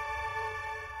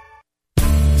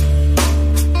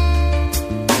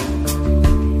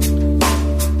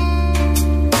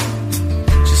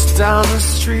 Just down the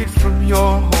street from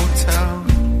your hotel,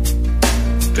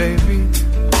 baby,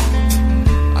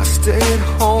 I stayed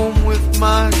home with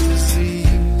my disease.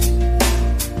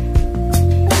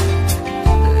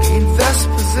 Ain't this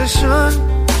position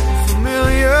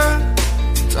familiar,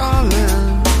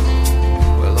 darling?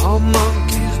 Well, all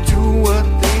monkeys do what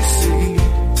they see.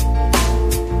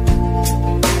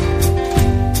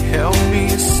 Help me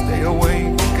stay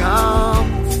awake, I'm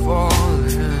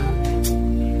falling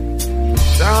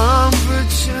down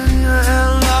Virginia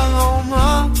and La Loma,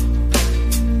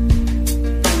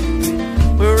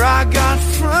 where I got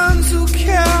friends who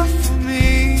care for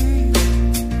me.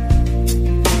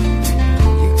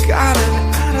 You got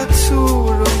an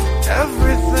attitude of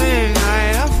everything I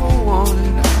ever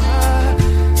wanted. I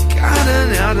got an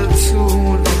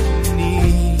attitude of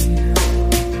need.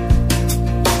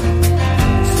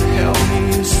 So help me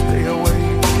stay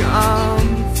awake, I'm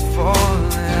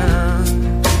falling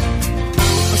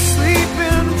asleep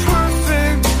in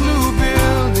perfect blue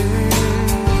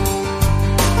buildings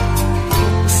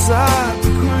beside the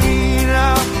green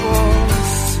apple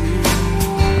sea.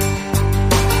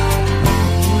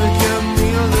 Give me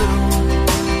a little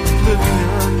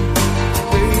oblivion,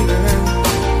 baby,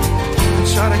 and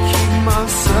try to keep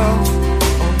myself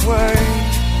away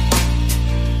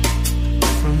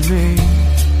from me.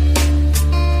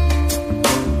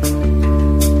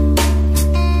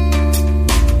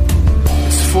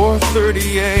 It's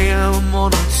 4:30 a.m.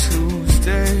 on a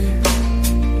Tuesday.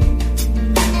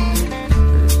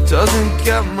 Doesn't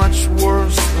get much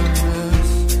worse than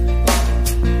this.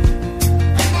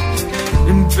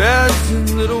 In beds, in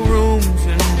little rooms,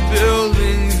 in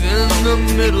buildings, in the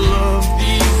middle of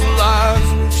these lives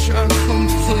which are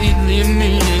completely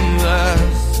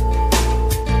meaningless.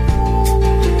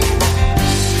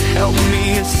 Help me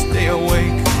stay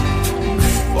awake,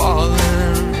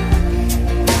 falling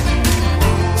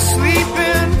asleep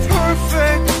in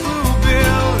perfect blue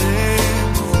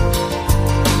buildings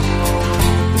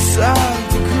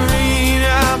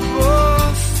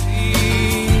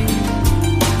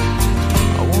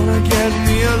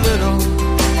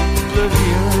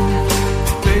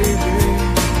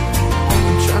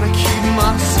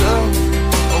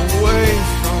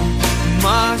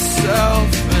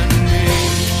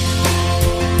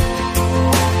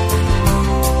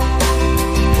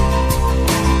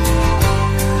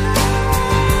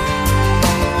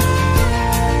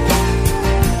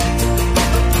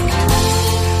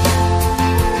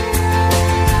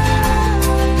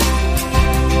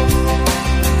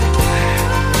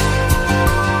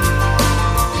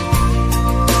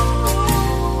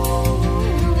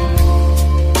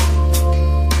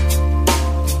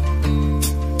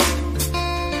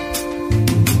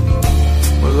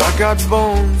got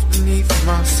bones beneath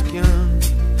my skin.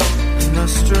 And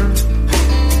mister,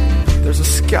 there's a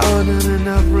skeleton in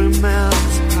every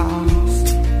man's house.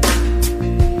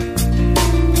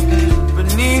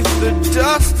 Beneath the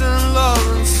dust and love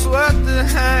and sweat that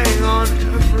hang on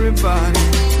everybody,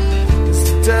 there's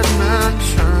a dead man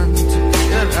trying to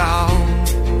get out.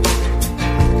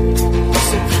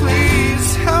 So please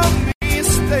help me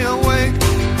stay awake.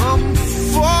 I'm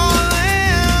falling,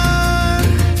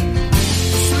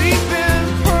 sleep in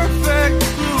perfect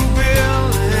blue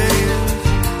buildings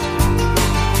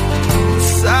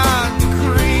beside the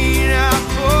green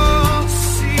apple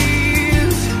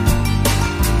seeds.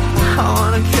 I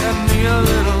wanna get me a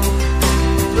little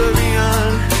oblivion,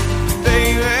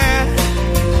 baby.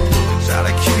 Try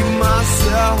to keep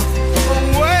myself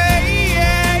away.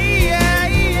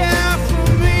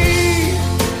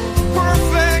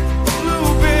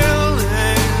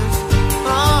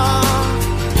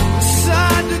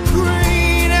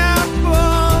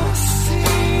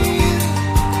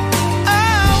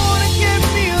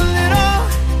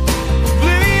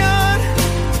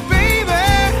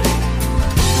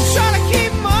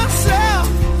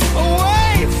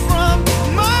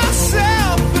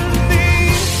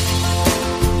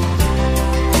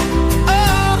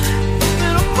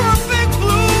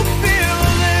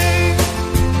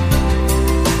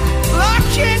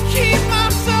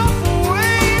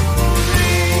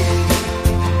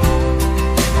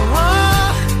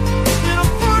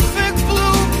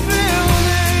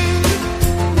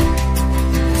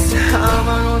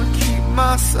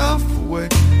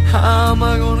 How am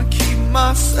I gonna keep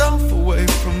myself away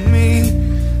from me?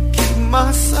 Keep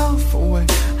myself away.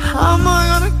 How am I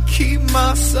gonna keep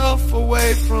myself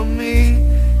away from me?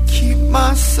 Keep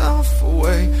myself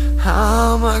away.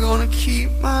 How am I gonna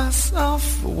keep myself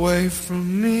away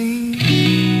from me?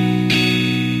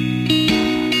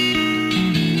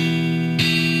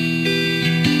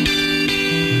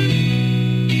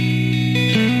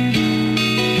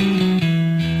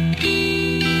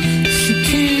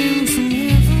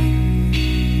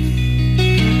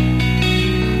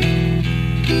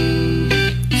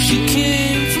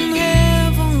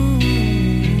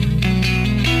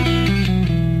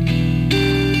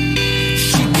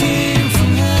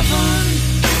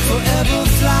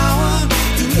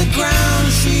 Ground,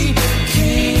 she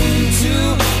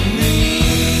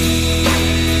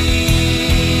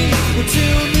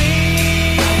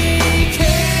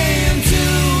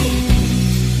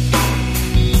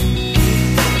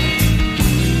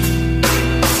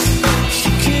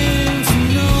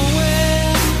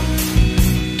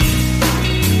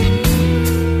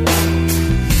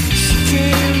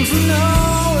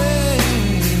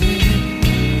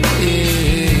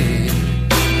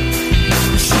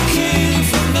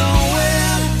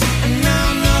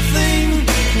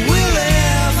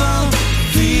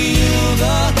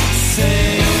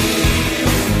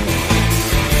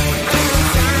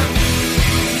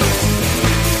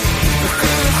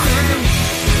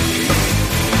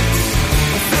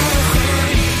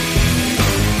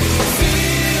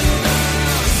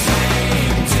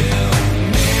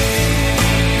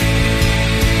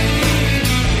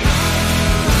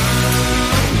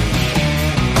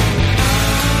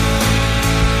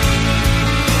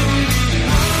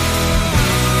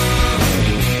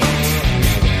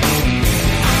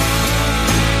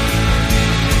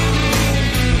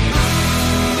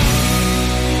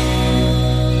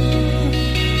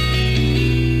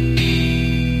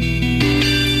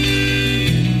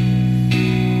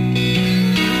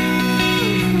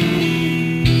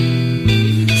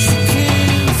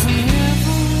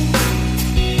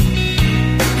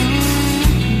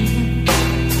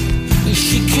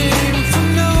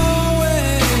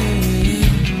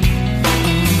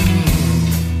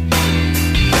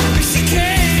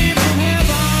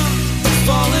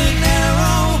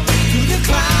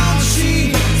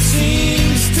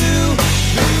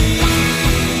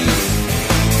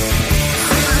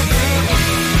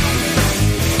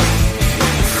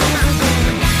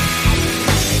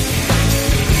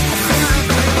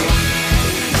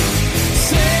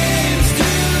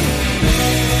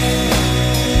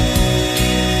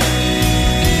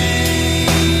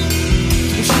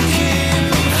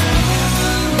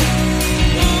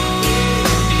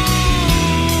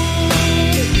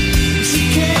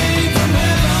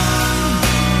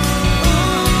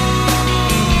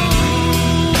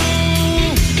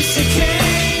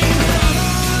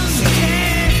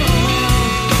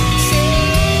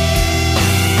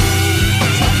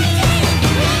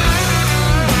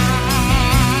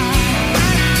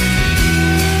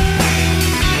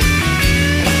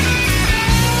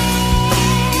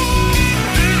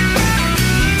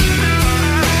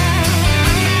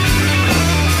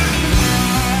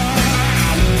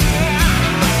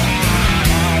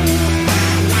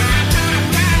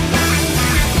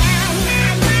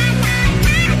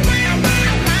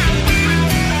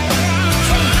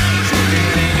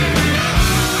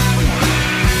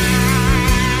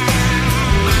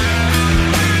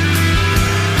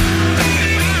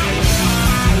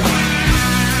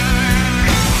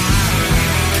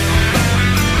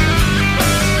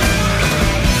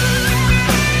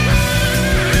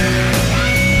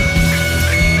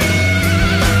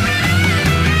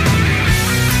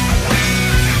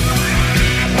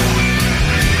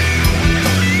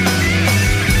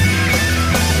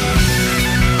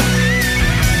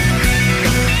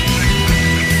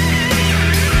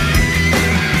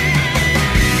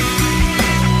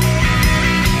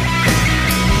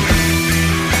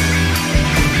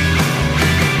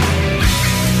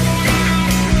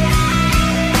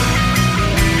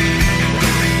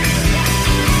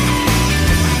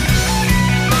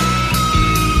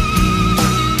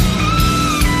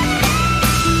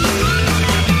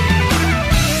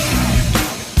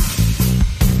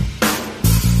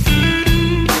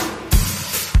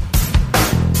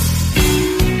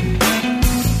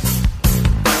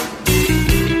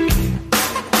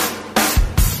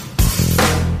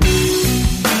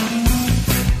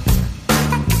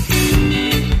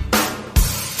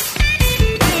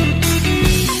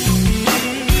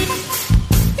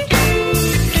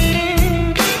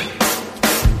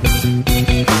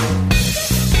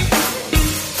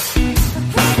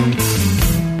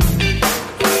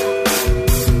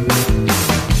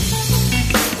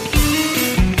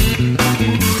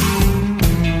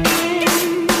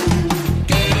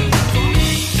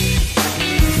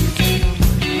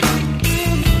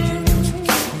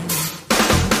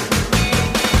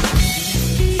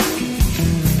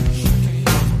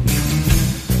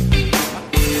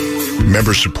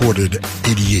Member-supported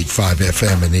 88.5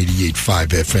 FM and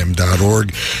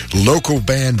 88.5fm.org. Local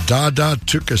band Dada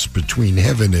took us between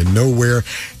heaven and nowhere.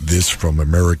 This from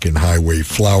American Highway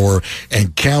Flower.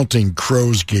 And Counting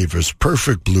Crows gave us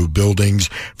Perfect Blue Buildings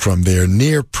from their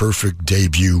near-perfect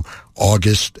debut,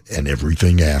 August and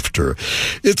Everything After.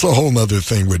 It's a whole nother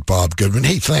thing with Bob Goodman.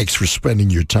 Hey, thanks for spending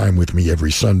your time with me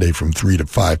every Sunday from 3 to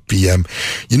 5 p.m.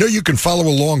 You know, you can follow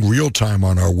along real time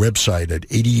on our website at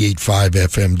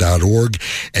 88.5fm.org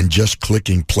and just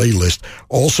clicking playlist.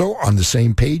 Also, on the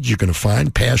same page, you're going to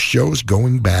find past shows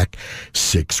going back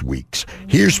 6 weeks.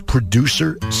 Here's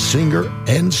producer, singer,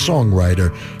 and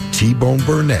songwriter T-Bone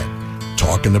Burnett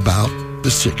talking about the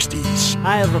 60s.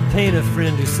 I have a painter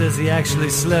friend who says he actually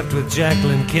slept with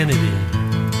Jacqueline Kennedy.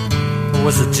 Or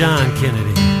was it John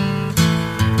Kennedy?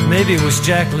 Maybe it was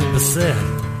Jacqueline Bassett.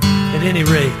 At any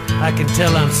rate, I can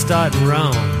tell I'm starting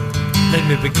wrong. Let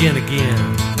me begin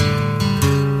again.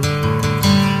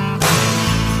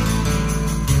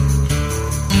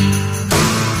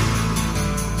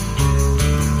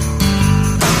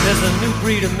 There's a new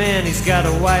breed of man, he's got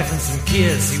a wife and some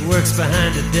kids. He works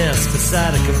behind a desk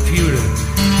beside a computer.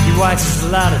 He watches a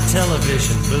lot of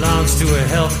television, belongs to a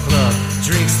health club,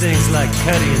 drinks things like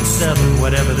Cuddy and Seven,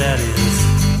 whatever that is.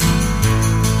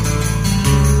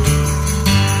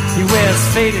 He wears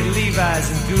faded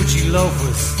Levi's and Gucci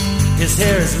loafers. His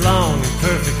hair is long and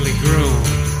perfectly groomed.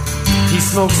 He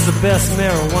smokes the best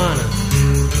marijuana,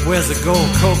 wears a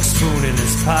gold Coke spoon in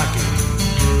his pocket.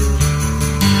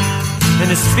 And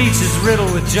his speech is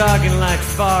riddled with jogging like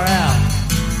far out.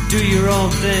 Do your own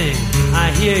thing,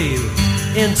 I hear you,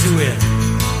 into it.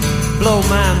 Blow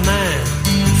my mind,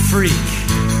 freak.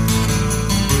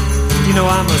 You know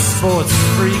I'm a sports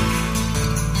freak.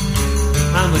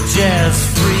 I'm a jazz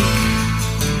freak.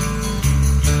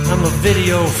 I'm a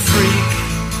video freak.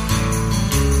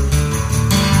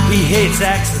 He hates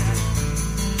accident,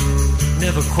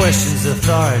 never questions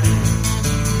authority.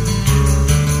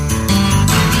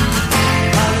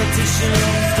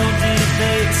 Politicians don't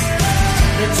debate,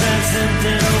 they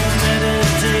transcendental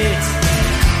meditate.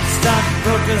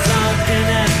 Stockbrokers aren't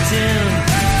inactive,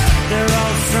 they're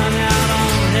all strung out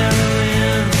on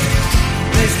heroin.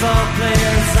 Baseball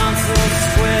players aren't so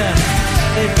square,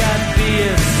 they've got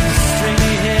beards and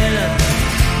stringy hair.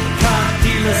 Car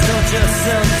dealers don't just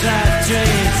sell drive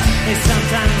trains, they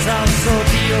sometimes also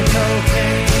deal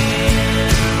cocaine.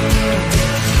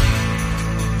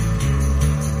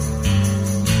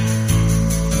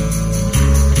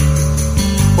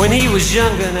 When he was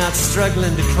younger and out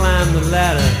struggling to climb the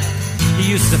ladder, he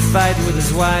used to fight with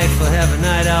his wife or have a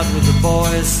night out with the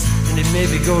boys, and he'd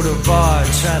maybe go to a bar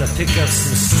and try to pick up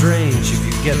some strange, if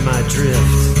you get my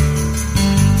drift.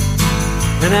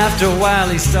 And after a while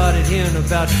he started hearing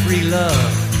about free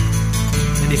love,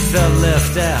 and he felt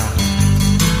left out.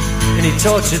 And he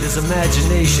tortured his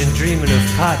imagination dreaming of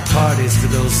pot parties to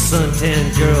those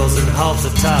suntan girls in halter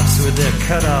tops with their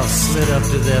cutoffs slid up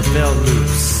to their belt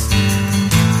loops.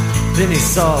 Then he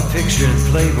saw a picture in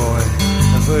Playboy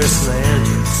of Ursula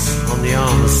Andress on the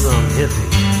arm of some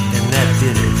hippie, and that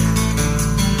did it.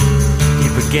 He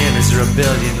began his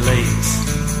rebellion late.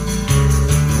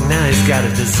 Now he's got a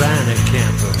designer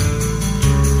camper.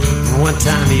 And one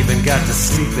time he even got to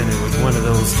sleep in it with one of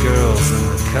those girls in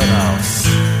the cutoffs.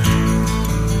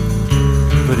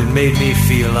 But it made me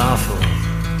feel awful,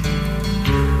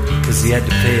 'cause he had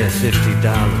to pay her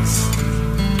 $50.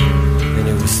 And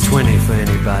it was 20 for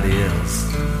anybody else.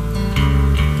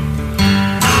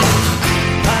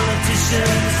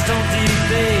 Politicians don't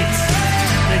debate,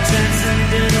 they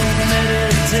transcendental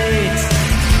meditate.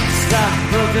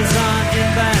 Stockbrokers aren't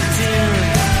inviting,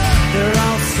 they're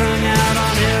all strung out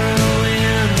on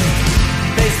heroin.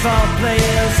 Baseball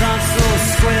players aren't so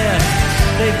square,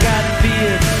 they've got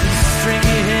beards and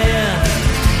stringy hair.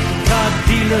 Car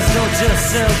dealers don't just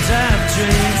sell drive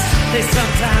trains, they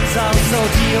sometimes also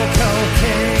deal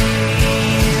cocaine.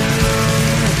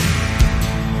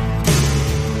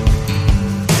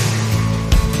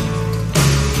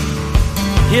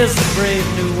 Here's the brave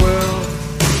new world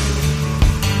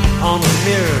on the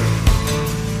mirror.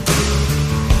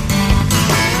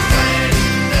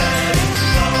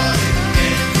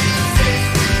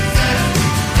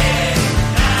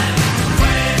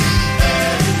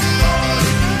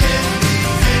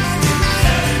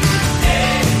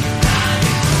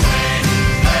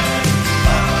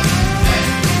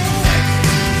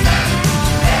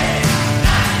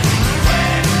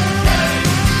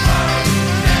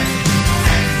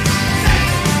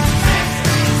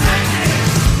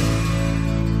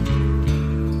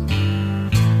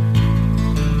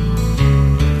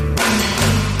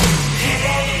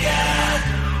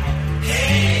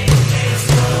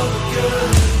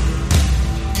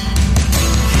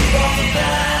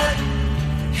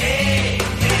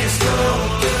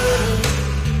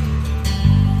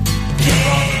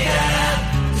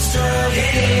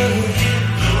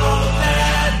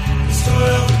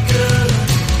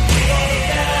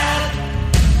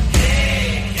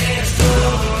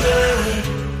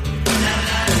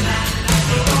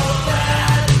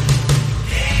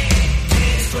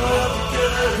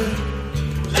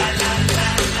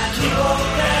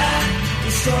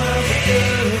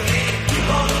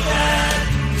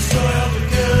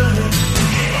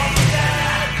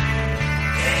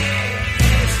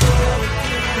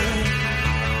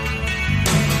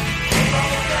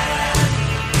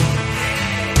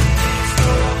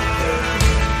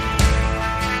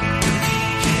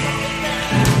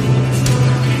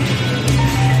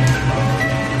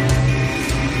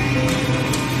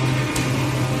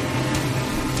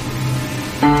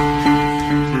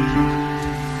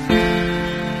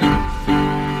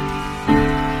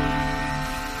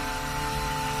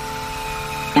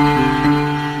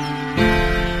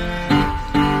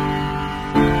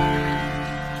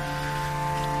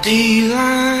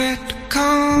 Daylight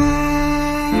come,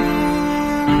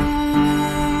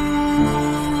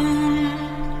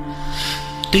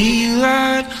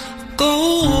 daylight go.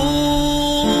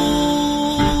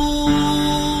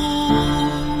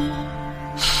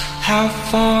 How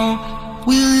far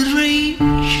will it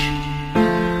reach?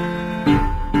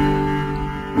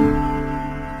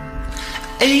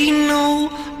 Ain't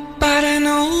nobody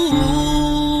knows.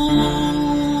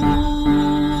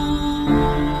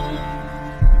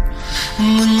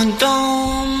 And when the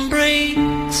dawn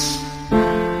breaks,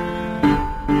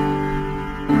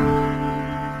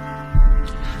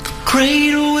 the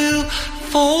cradle will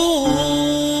fall,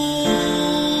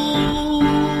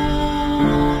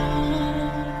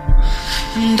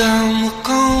 and down will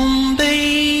come,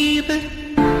 baby.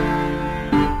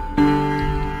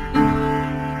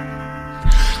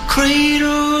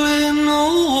 Cradle and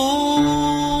all.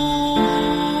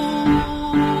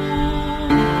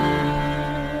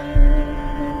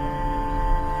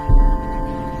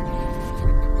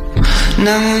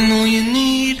 Now I know you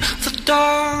need the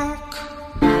dark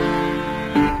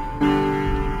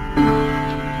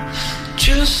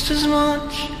just as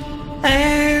much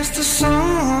as the sun,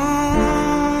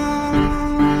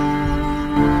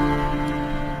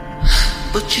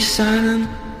 but you're signing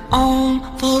on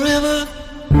forever.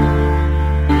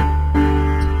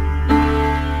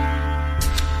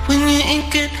 When you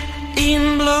ink it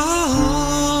in blood,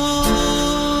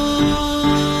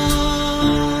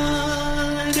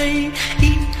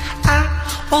 A-E-I-O-U-E-I-O-U-A-E-I-O-U-I.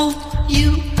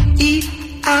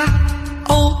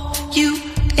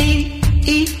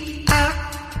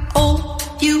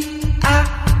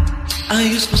 I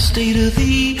use my state of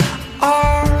the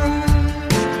art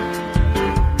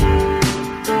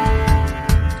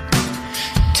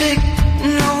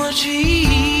technology,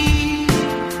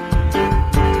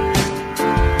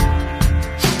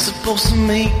 supposed to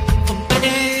make for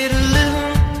better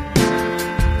living.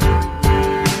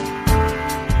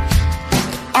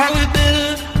 Are we better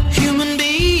human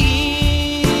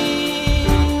beings?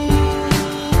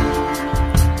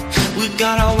 We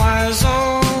got our wires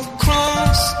all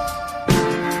crossed,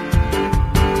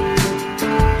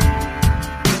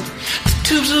 the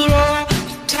tubes are all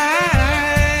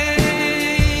tight,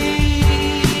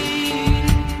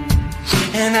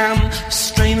 and I'm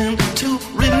straining to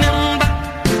remember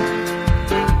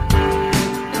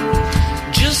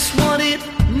just what it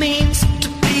means to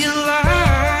be alive.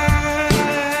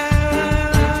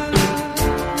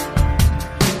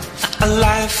 A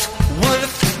life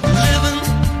worth living.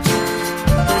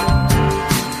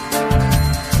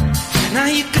 Now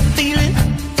you can feel it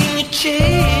in your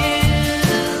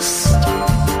chest,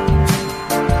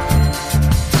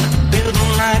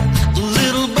 building like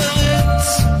little birds,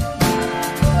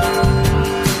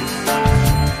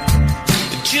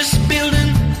 just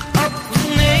building up the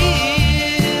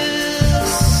nest,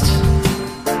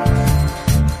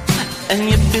 and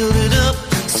you build it up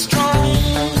strong,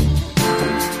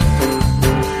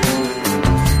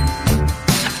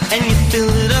 and you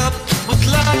fill it up with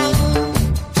love,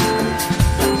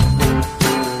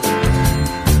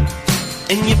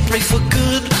 and you pray for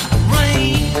good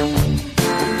rain,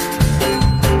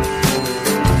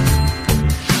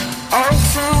 all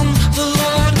from the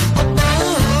Lord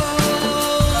above.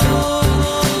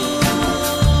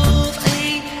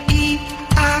 A-E-I-O-U-E-I-O-U-A-E-I.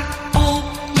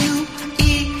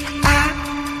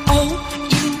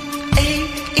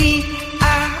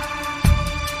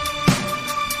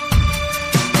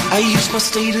 I use my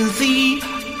state of the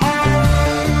art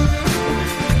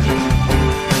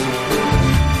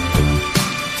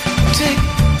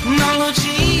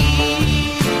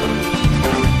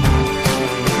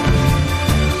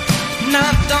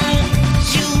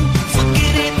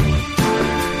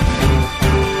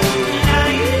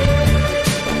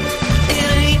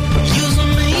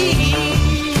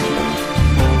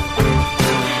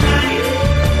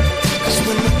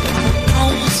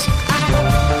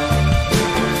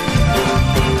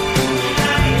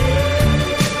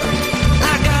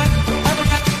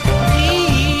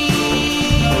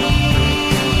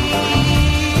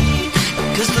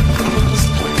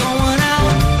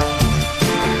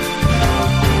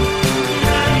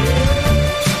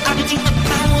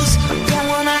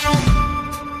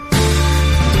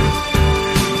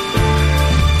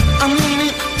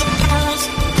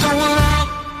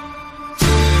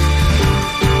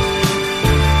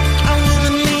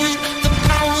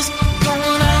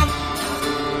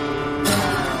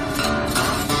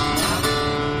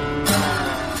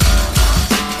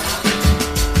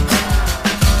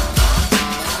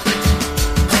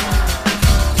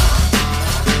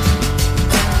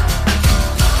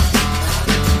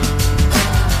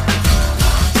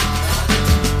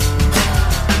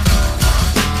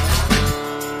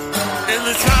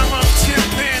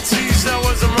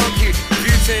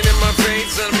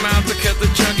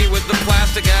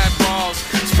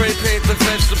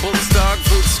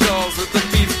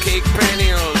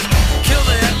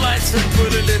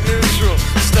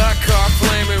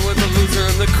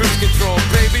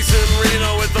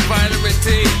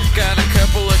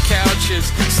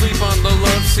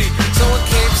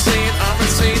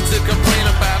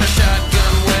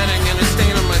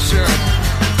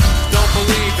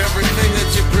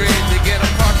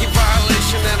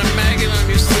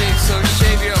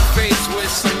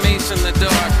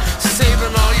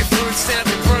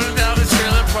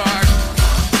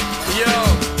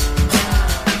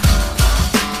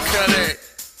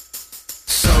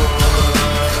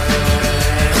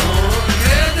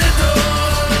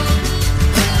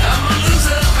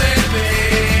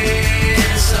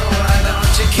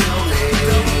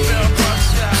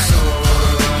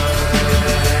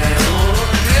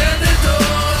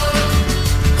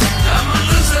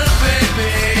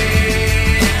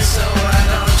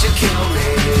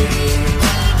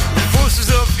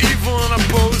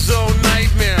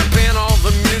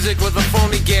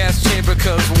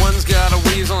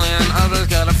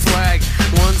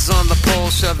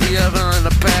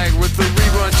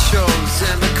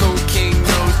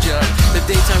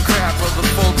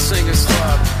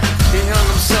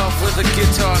a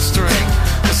guitar string,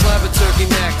 a slab of turkey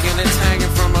neck, and it's hanging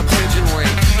from a pigeon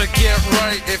wing. But get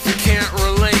right if you can't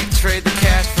relate. Trade the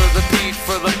cash for the beat,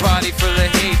 for the body, for the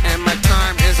hate. And my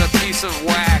time is a piece of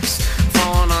wax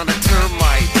falling on a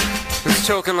termite who's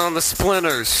choking on the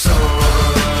splinters. So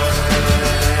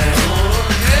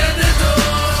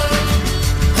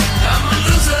I'm a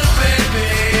loser, baby.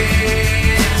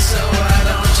 So why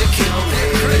don't you kill me?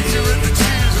 Crazy with the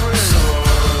cheese whiz. So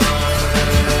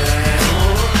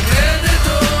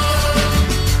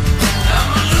I'm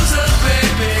a loser,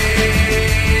 baby.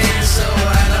 So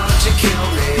why don't you kill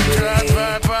me?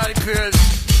 Drive-by body pierce.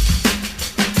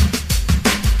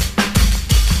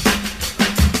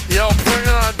 Yo, bring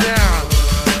it on down.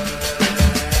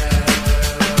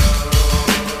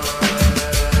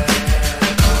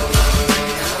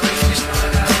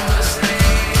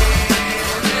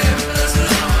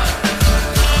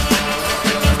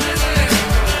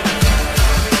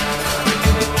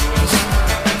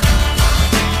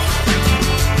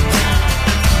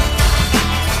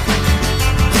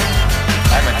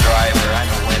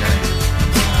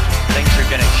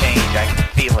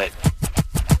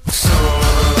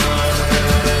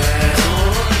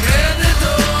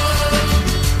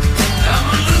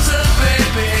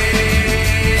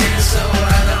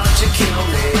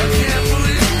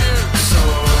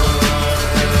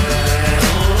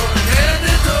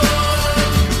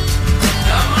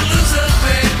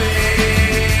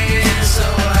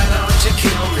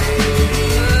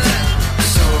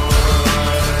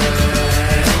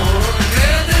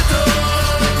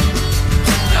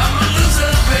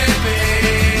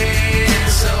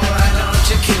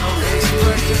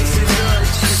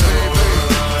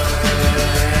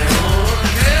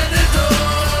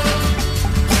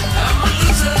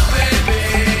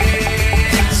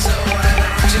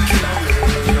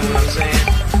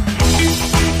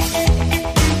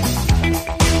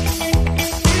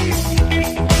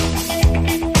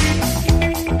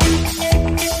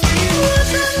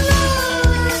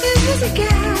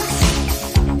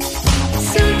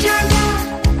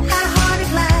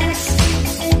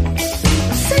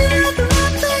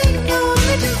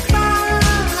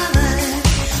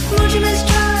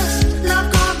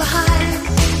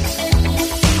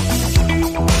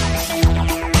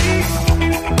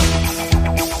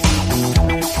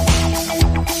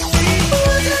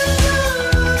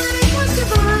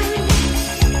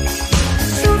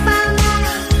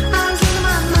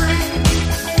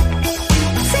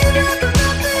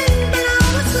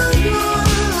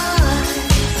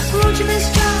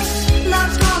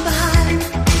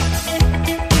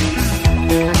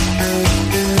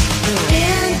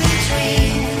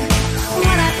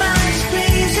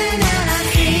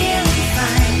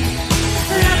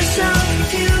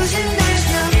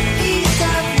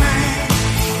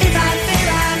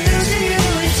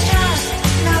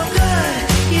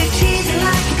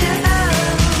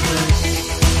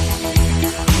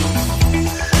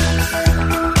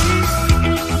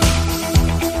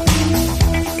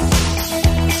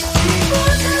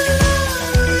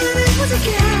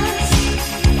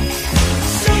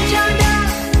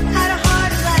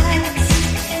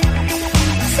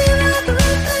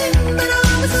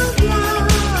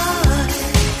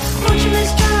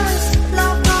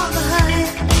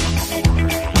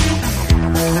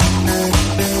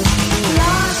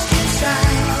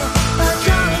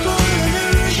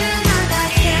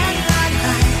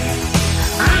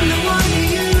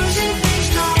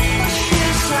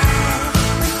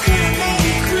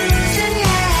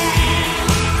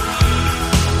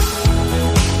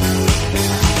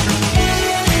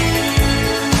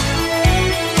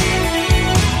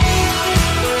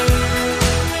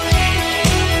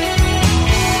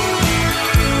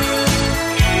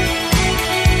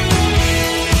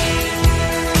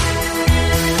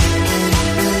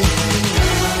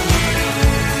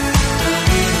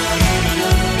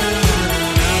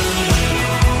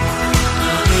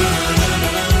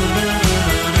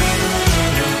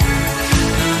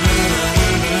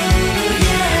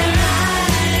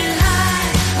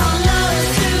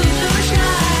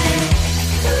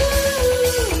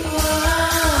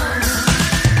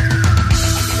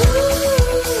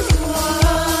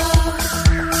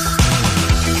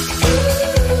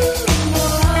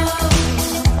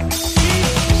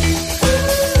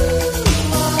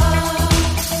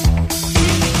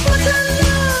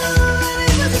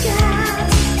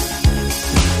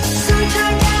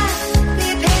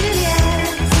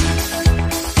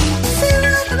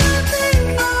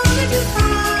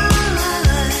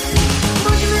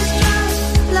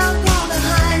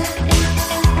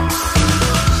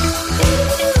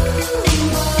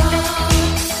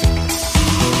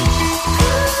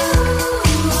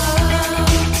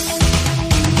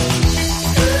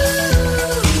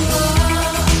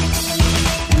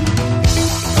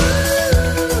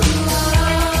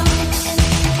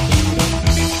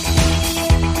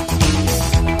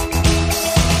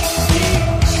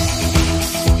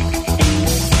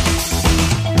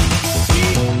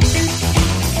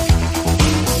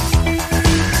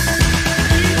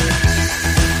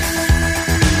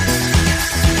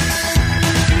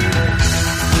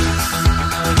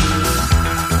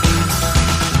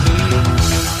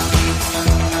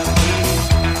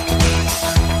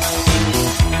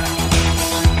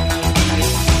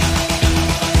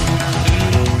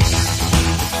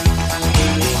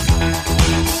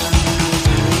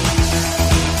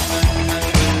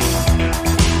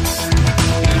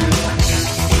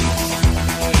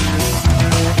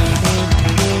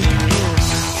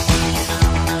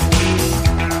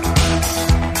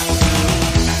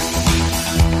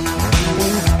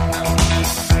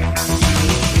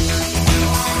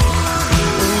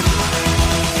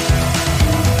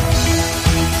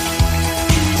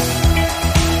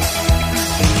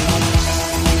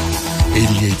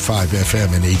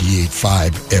 FM and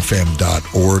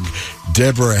 88.5fm.org.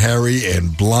 Deborah Harry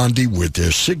and Blondie with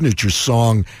their signature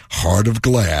song, Heart of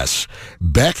Glass.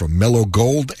 Beck from Mellow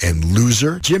Gold and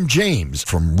Loser. Jim James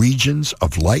from Regions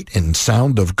of Light and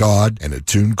Sound of God, and a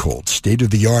tune called State of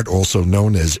the Art, also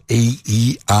known as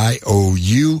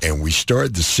AEIOU. And we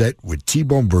started the set with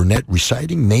T-Bone Burnett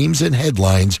reciting names and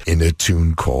headlines in a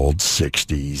tune called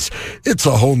 60s. It's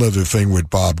a whole nother thing with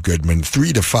Bob Goodman,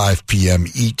 3 to 5 p.m.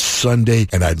 each Sunday,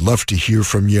 and I'd love to hear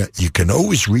from you. You can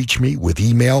always reach me with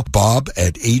email,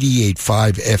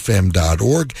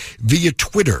 bob@885fm.org, via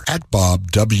Twitter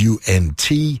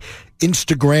 @BobWNT,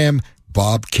 Instagram,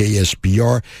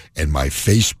 BobKSBR, and my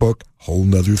Facebook Whole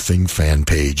Nother Thing fan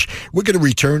page. We're going to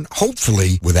return,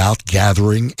 hopefully, without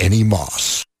gathering any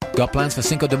moss. Got plans for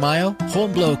Cinco de Mayo?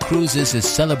 Hornblower Cruises is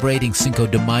celebrating Cinco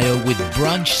de Mayo with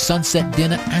brunch, sunset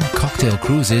dinner, and cocktail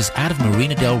cruises out of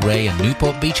Marina del Rey and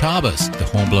Newport Beach harbors. The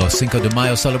Hornblower Cinco de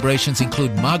Mayo celebrations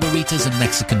include margaritas and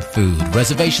Mexican food.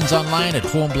 Reservations online at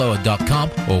hornblower.com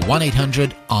or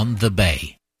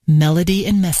 1-800-ON-THE-BAY. Melody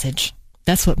and message.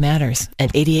 That's what matters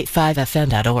at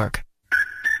 885fm.org.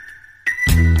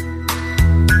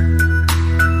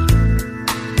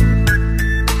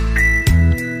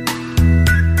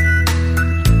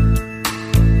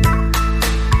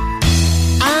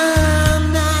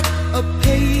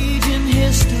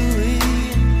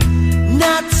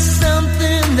 Not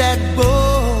something that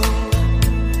bold.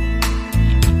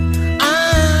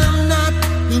 I'm not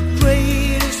the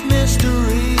greatest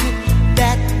mystery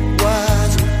that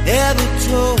was ever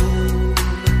told.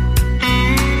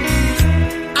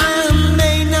 I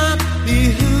may not be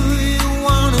who you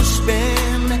want to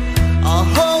spend a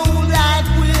whole life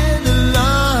with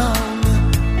alone.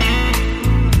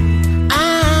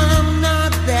 I'm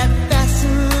not that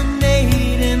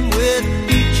fascinating with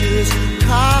features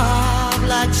carved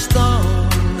like stone,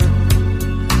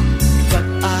 but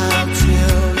I'll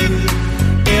tell you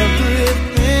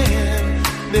everything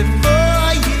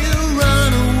before you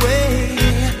run away.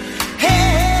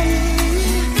 Hey,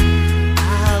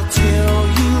 I'll tell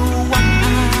you what I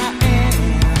am.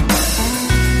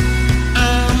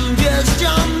 I'm just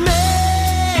your man.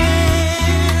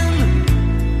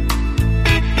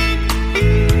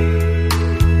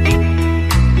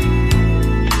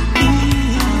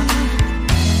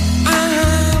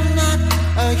 I'm not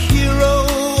a hero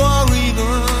or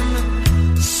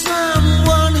even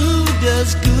someone who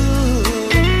does good.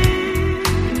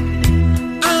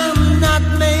 I'm not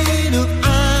made of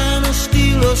iron or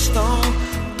steel or stone,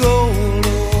 gold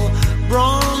or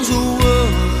bronze or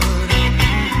wood.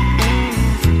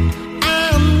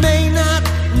 I may not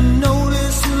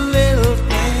notice the little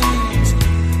things.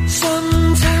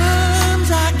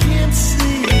 Sometimes I can't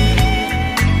see,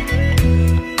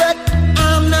 but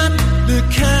I'm not the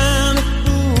kind of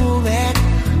fool that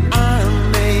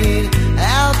I'm made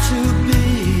out to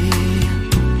be.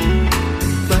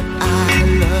 But I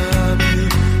love you,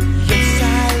 yes I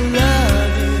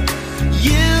love you.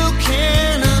 You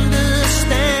can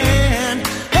understand.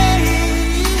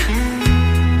 Hey,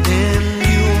 then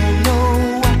you'll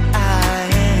know what I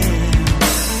am.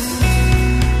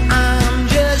 I'm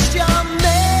just your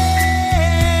man.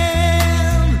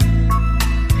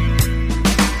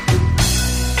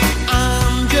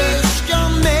 I'm just your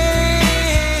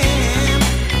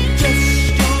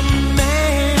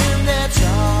man, that's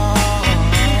all.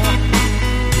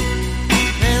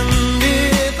 And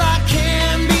if I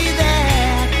can be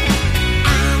that,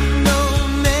 I'm no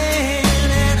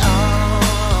man at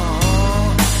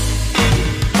all.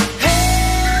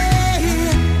 Hey,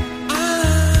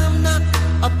 I'm not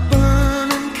a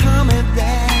burning comet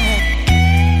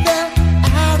that fell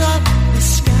out of the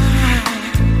sky.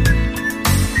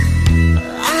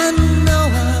 I know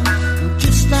I'm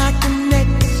just like the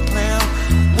next clown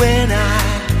when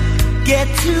I get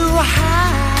too high.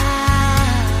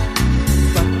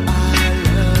 But I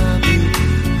love you,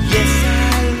 yes I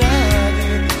love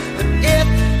you. And if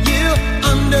you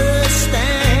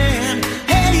understand,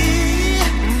 hey,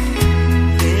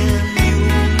 then you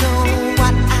know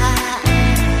what I am.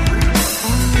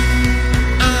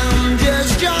 I'm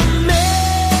just your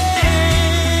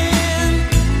man.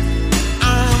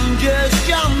 I'm just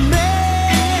your man.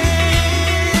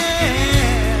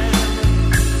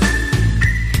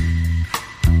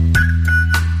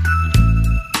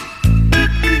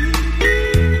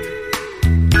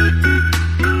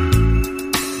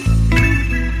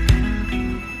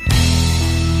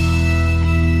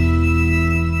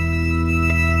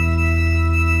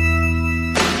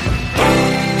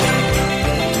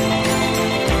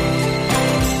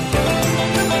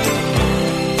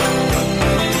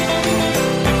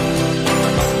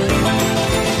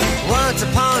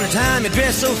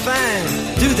 so fine,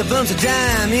 through the bumps of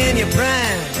dime in your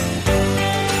prime.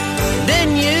 Then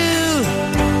you,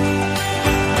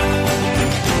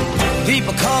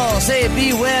 people call, say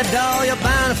beware doll, you're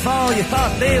bound to fall. You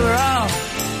thought they were all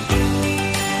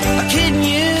kidding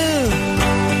you.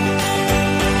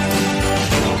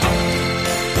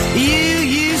 You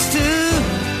used to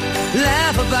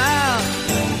laugh about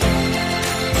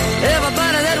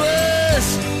everybody that was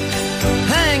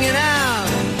hanging out.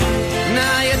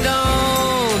 Now you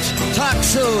don't talk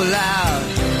so loud.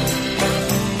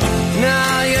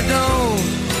 Now you don't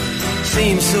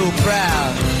seem so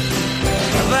proud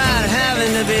about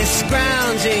having to be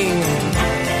scrounging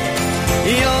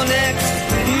your next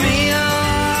meal.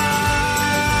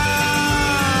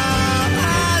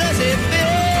 How does it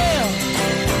feel?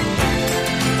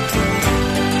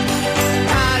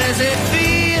 How does it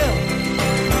feel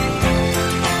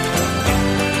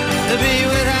to be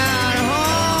without a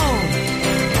home?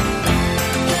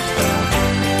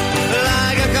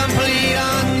 Like a complete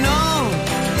unknown,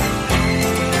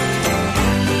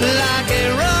 like a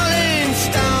rolling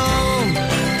stone.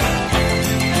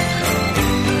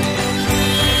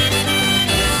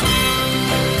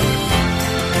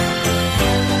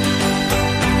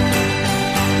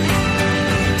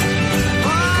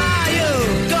 Oh,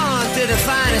 you've gone to the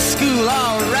finest school,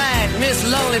 all right, Miss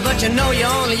Lonely, but you know you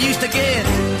only used to get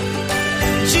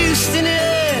juiced in it.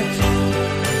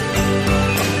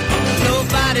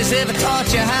 Nobody's ever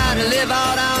taught you how to live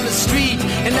out on the street,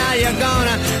 and now you're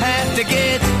gonna have to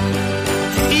get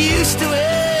used to it.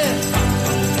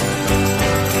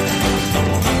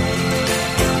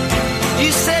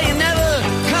 You say you never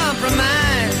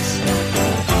compromise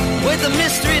with a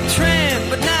mystery tramp,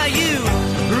 but now you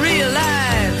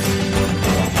realize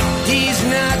he's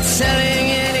not selling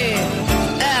any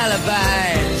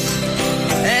alibis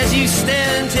as you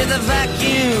stare into the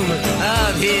vacuum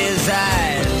of his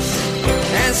eyes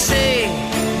and say,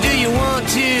 do you want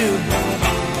to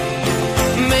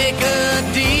make a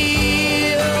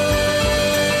deal?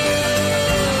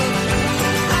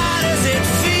 How does it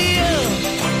feel?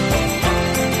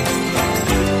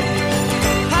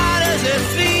 How does it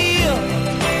feel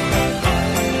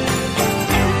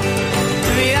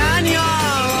to be on your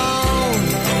own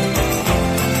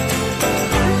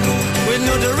with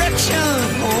no direction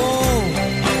home?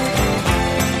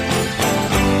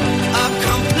 A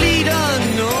complete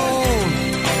unknown,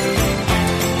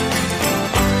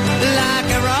 like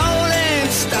a rolling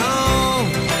stone.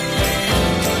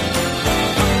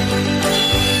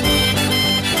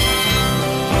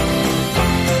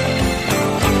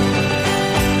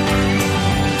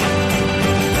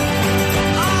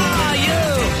 Oh, you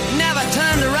never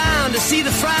turned around to see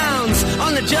the frowns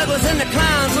on the jugglers and the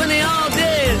clowns when they all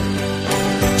did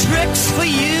tricks for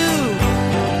you.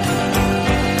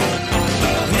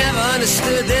 Never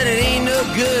understood that it ain't no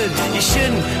good. You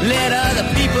shouldn't let other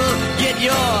people get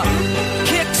your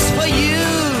kicks for you.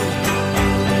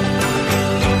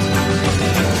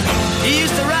 You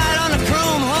used to ride on a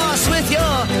chrome horse with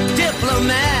your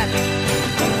diplomat,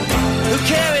 who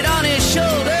carried on his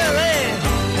shoulder a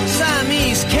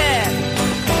Siamese cat.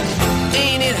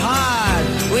 Ain't it hard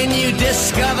when you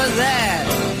discover that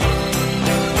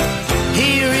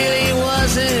he really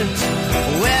wasn't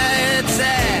where it's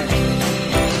at?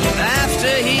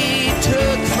 After he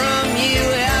took from you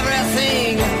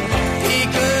everything he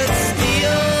could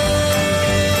steal.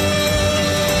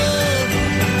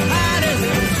 How does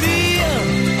it feel?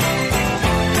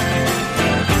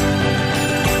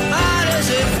 How does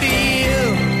it feel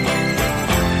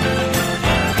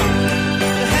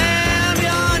to have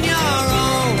you on your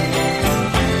own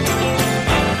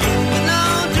with no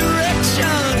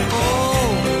direction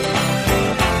home,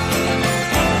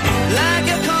 like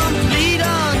a complete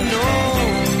unknown,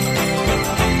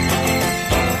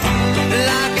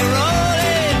 like a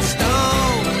rolling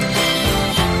stone?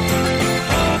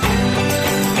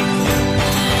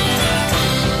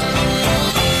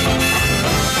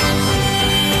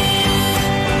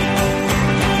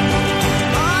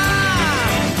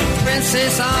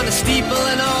 Princess on the steeple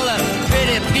and all the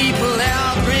pretty people, they're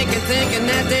all drinking, thinking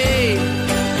that they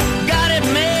got it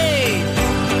made,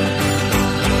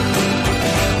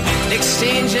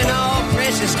 exchanging all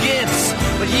precious gifts.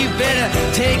 But you better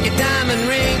take your diamond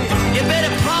ring, you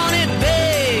better pawn it,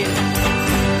 babe.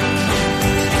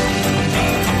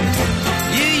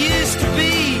 You used to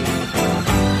be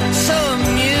so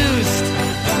amused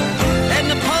at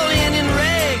Napoleon in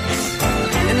rags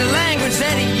and the language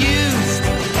that he used.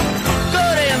 Go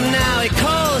to him now, he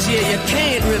calls you, you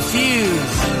can't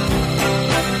refuse.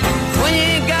 When you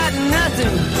ain't got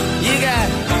nothing, you got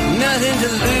nothing to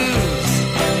lose.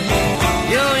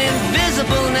 You're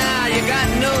invisible now, you got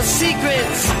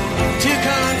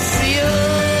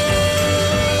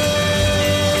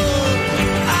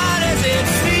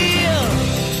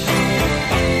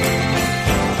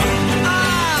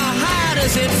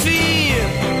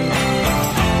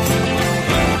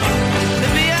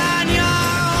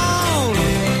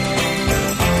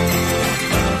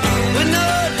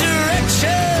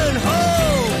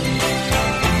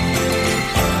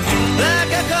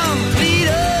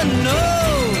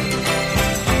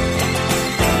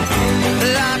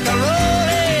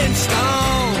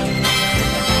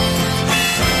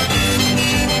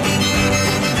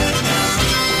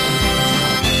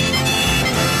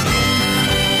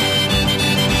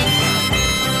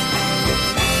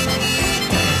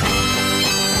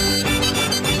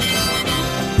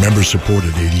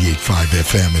Member-supported 88.5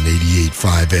 FM and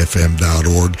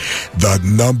 88.5fm.org. The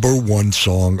number one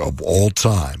song of all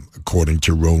time, according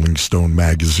to Rolling Stone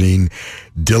magazine.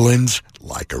 Dylan's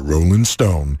Like a Rolling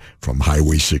Stone from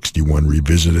Highway 61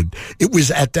 Revisited. It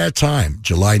was at that time,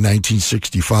 July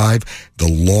 1965,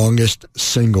 the longest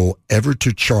single ever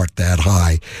to chart that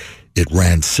high. It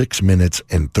ran 6 minutes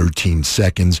and 13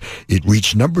 seconds. It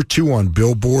reached number 2 on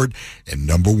Billboard and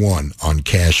number 1 on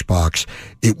Cashbox.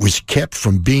 It was kept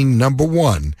from being number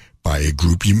 1 by a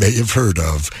group you may have heard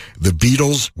of, the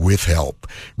Beatles with Help.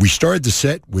 We started the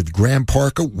set with Graham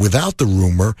Parker, Without the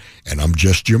Rumor, and I'm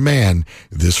Just Your Man.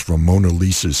 This from Mona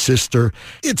Lisa's sister.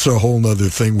 It's a whole nother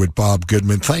thing with Bob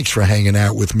Goodman. Thanks for hanging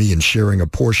out with me and sharing a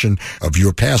portion of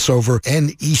your Passover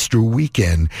and Easter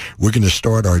weekend. We're going to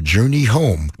start our journey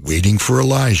home, Waiting for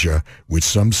Elijah, with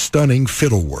some stunning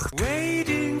fiddle work.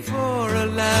 Waiting for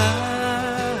Elijah.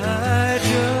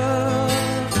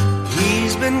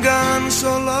 He's been gone so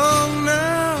long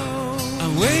now.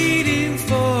 I'm waiting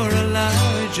for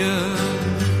Elijah.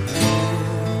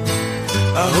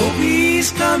 I hope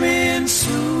he's coming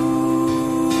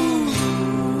soon.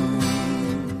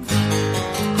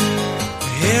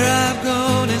 Here I've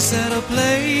gone and set a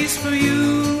place for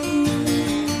you.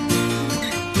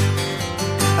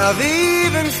 I've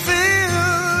even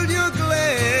filled your glass.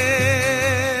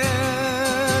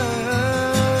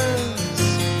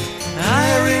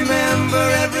 I remember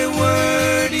every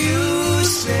word you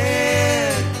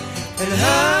said and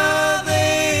how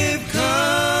they've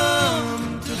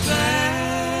come to pass.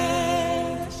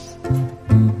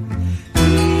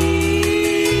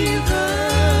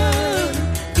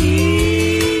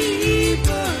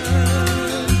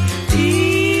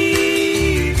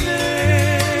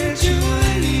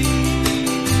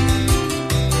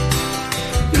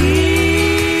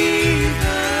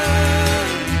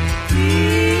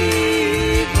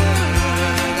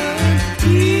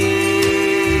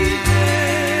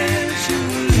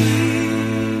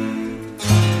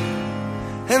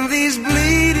 And these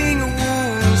bleeding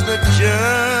wounds that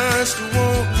just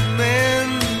won't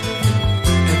mend,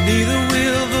 and neither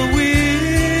will the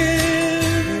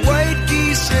wind. White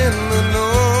geese in the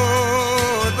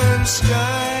northern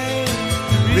sky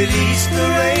release the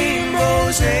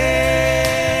rainbow's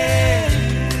end.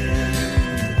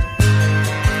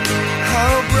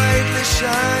 How brightly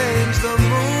shines the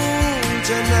moon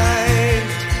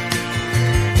tonight.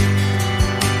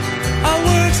 Our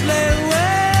words lay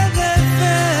where they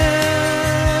fell.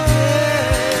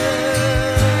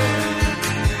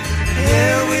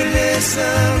 Here we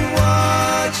listen,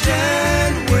 watch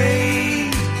and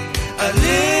wait. I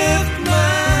lift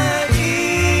my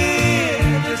ear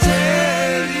to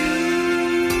tell you,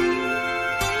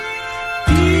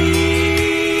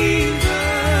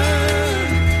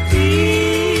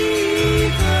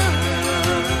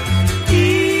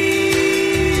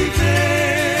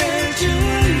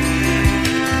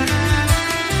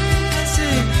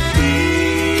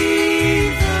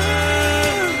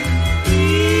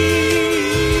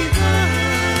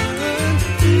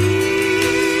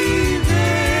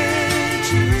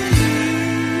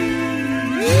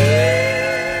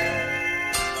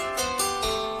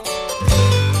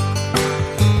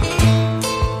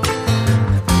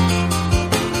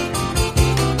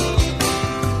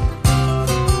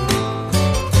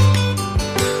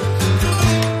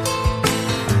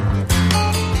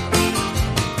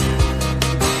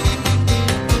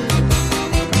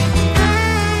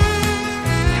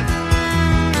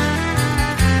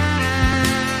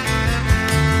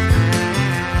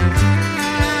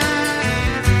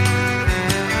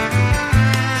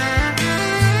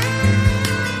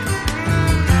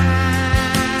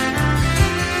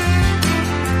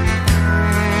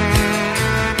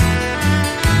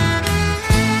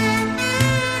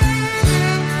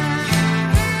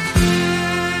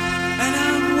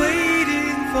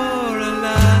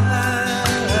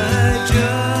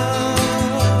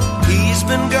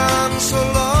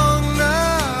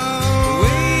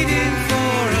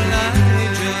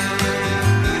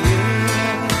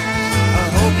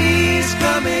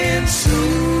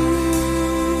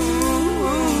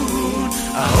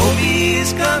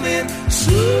 coming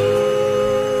soon.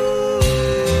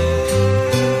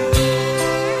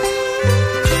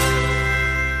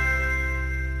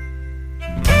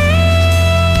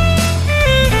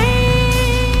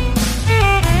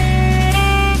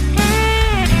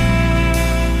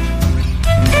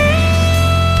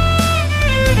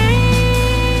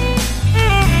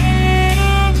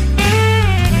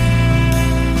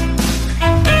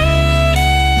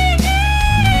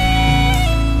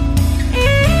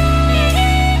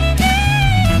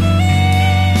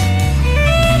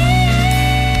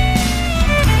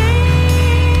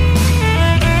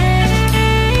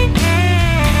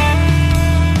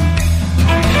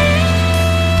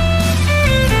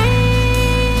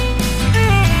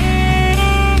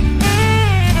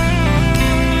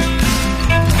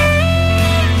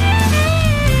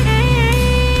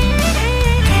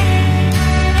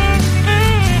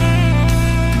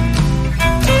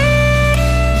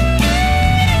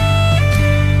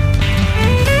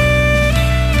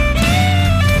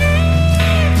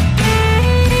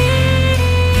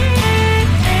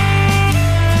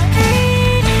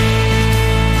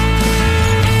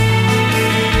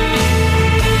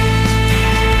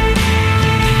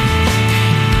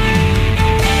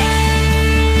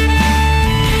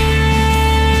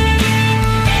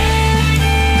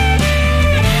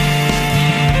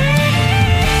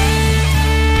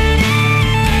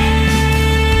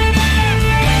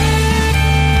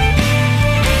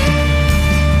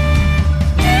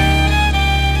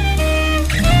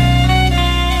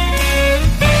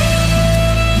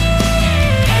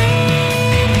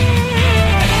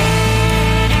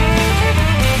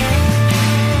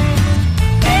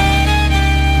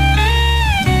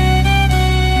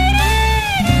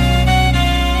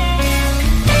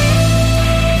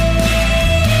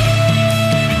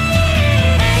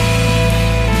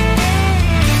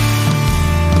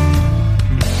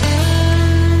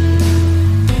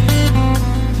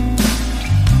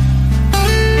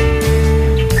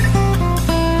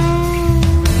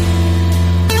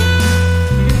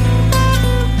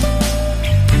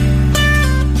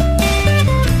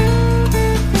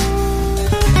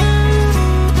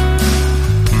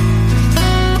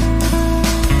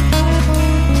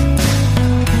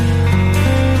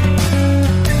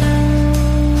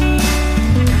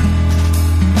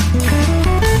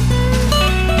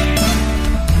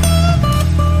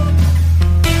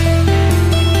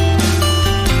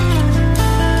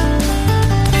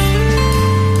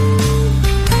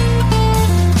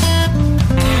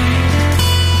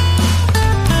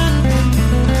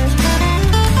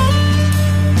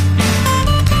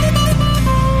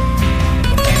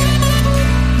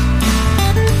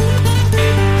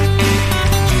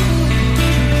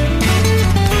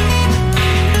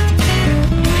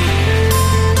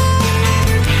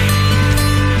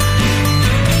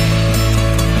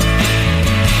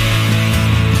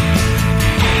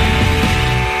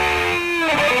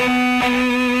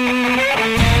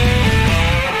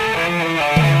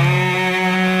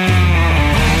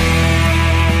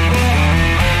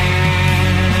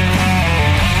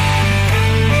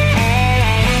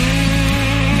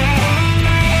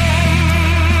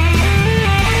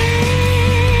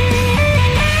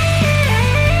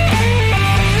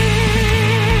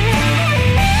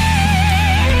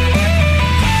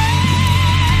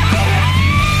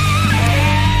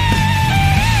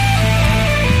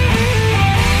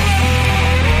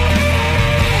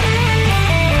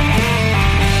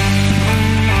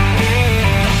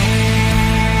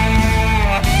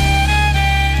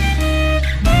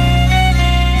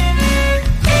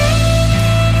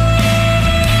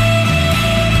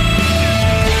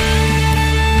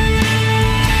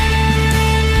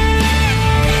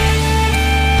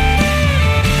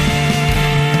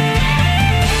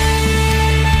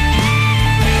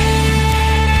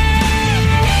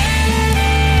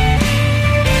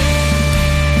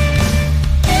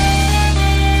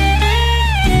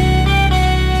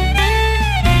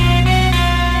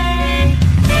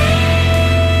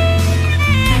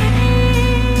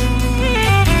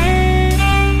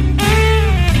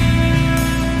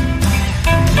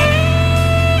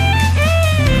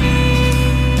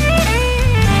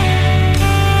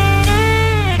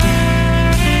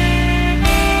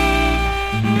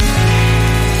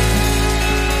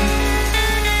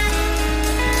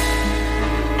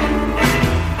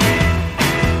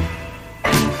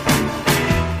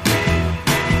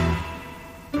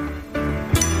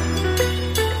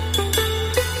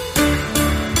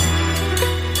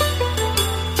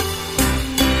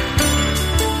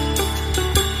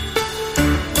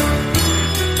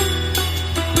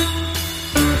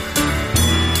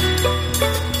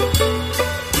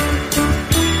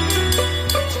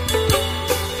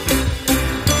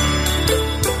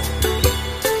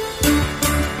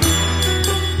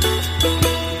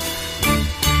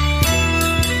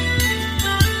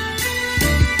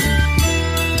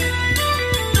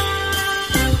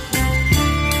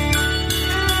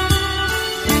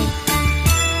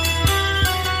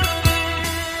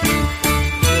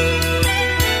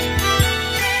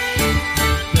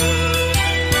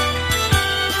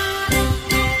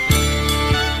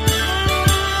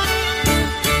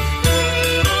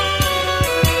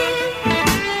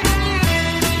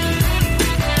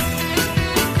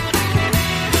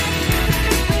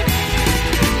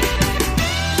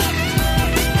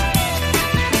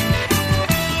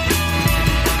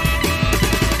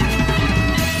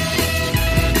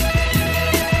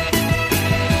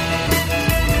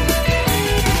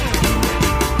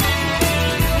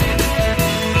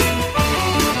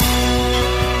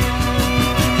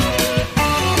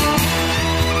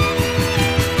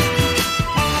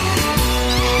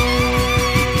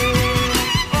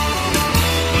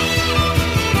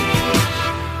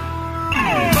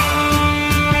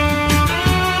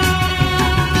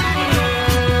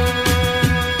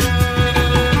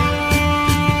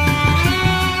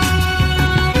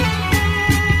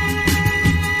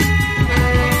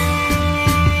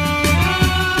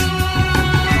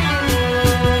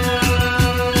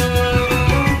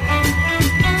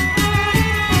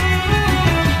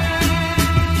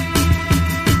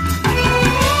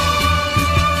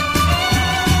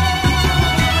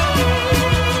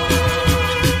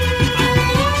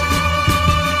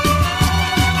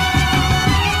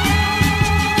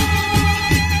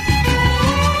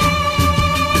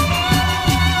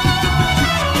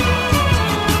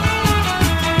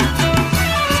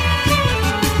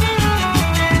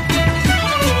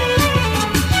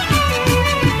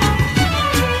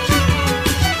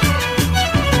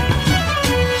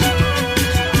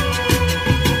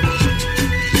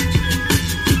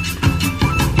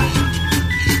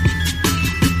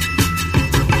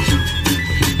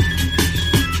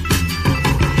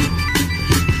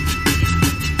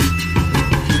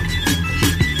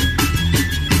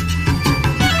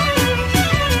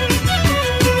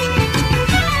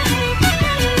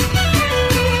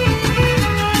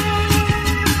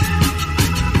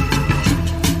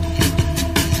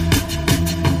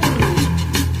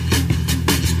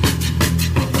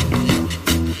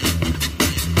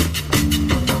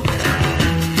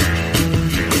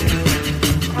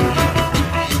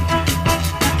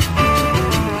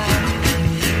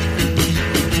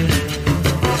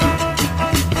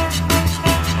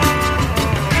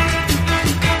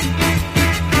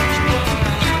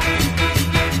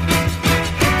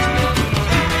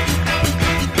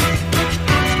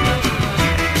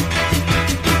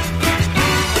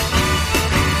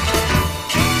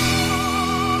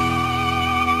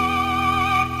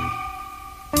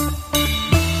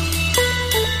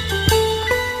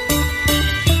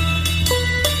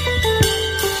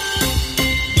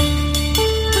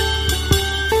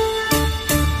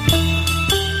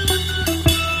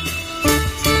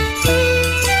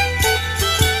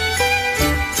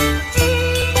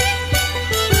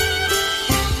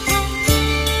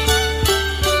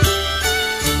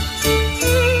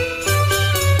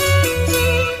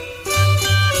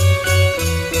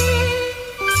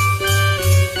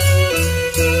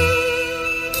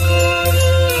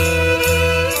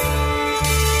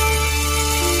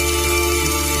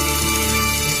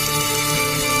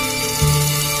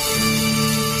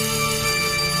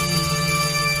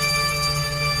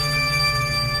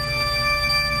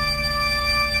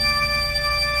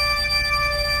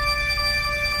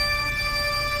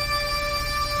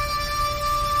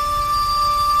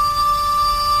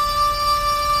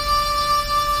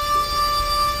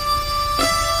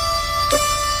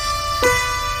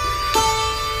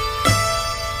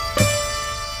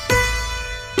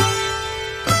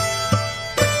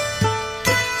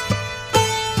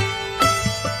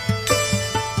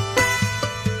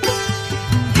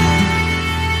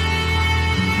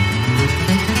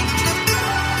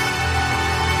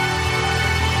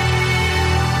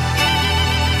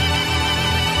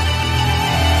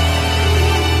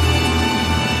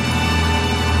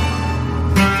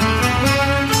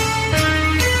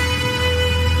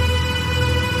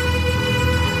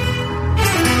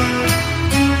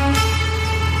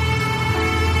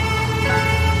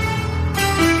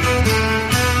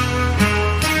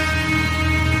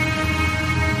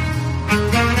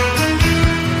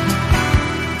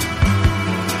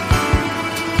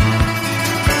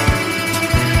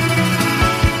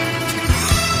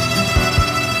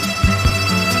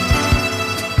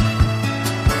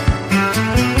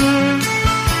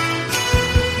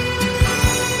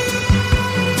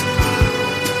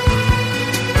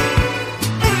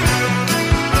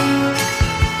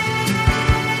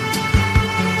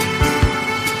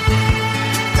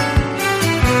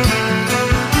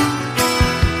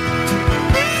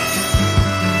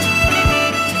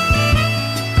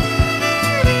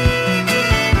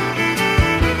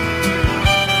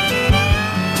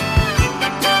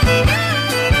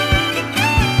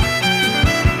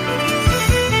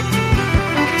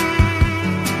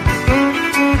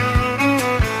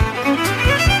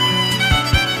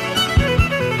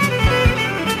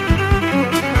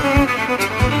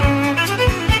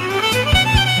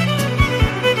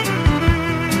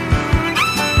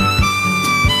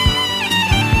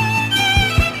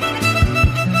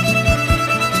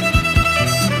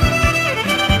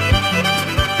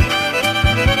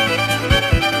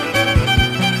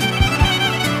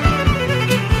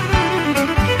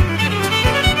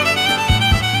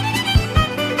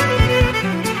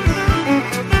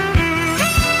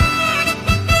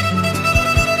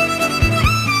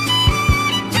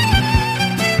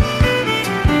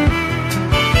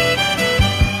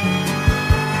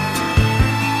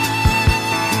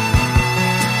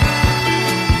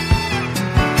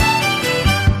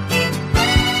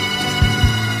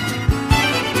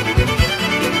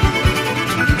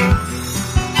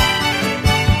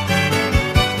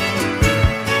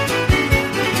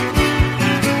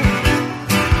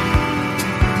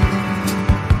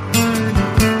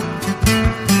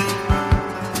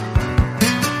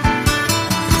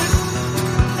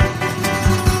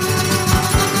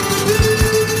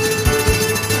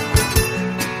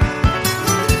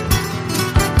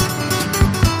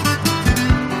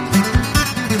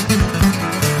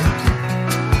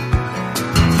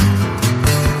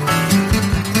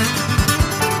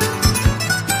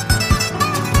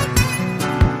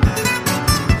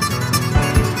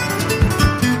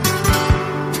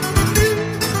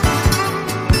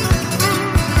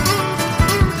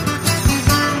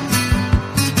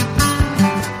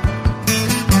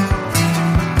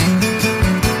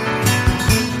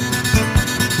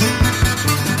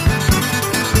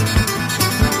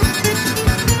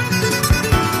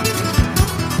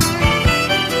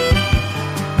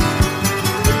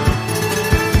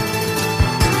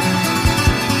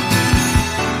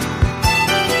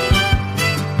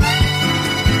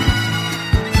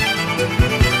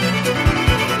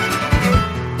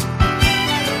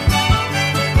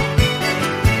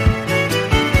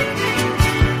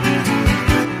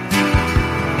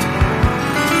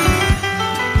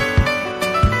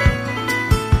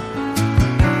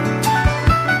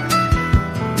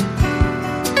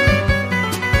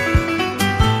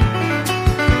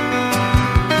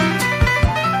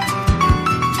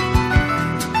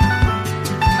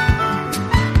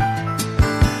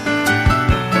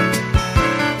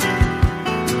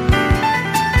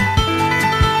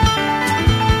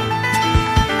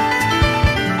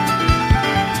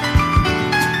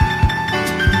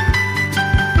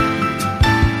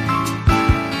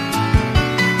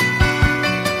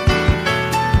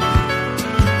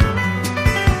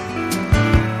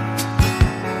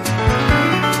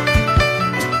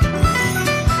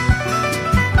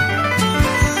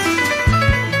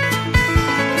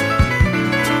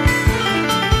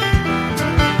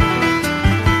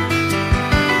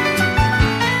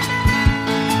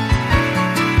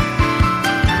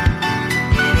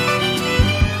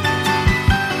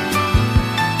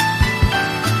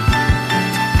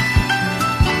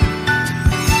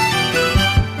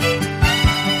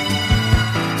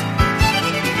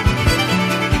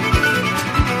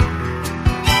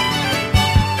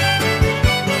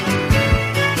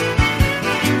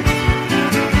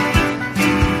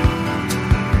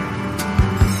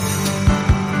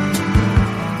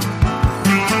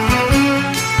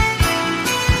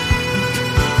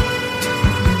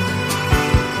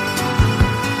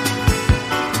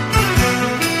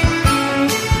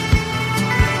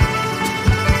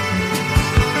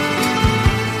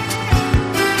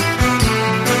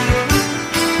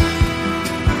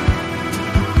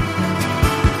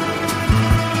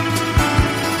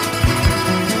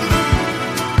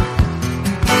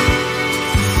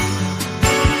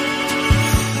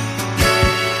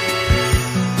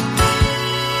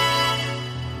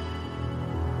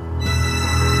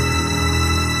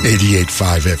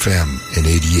 88.5 FM and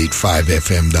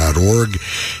 88.5fm.org.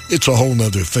 It's a whole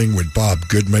nother thing with Bob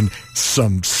Goodman.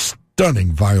 Some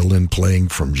stunning violin playing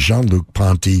from Jean-Luc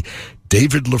Ponty,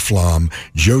 David Laflamme,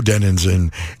 Joe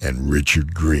Dennison, and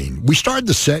Richard Green. We started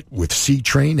the set with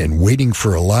C-Train and Waiting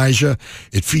for Elijah.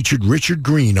 It featured Richard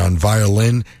Green on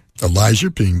violin, Elijah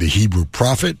being the Hebrew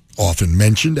prophet, often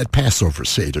mentioned at Passover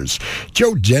Seders.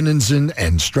 Joe Dennison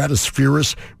and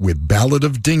Stratospheerius with Ballad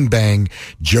of Ding Bang.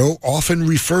 Joe often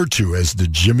referred to as the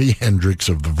Jimi Hendrix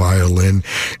of the violin.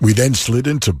 We then slid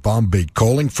into Bombay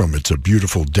Calling from It's a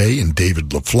Beautiful Day and David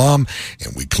Laflamme,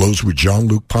 and we closed with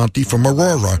Jean-Luc Ponty from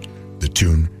Aurora, the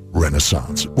tune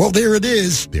Renaissance. Well, there it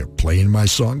is. They're playing my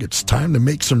song. It's time to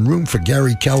make some room for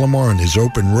Gary Calamar on his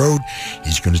open road.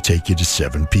 He's going to take you to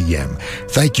 7 p.m.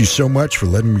 Thank you so much for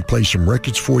letting me play some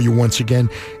records for you once again.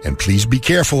 And please be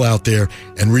careful out there.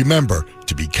 And remember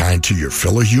to be kind to your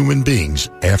fellow human beings.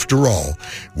 After all,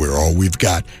 we're all we've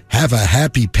got. Have a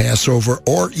happy Passover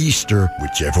or Easter,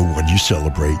 whichever one you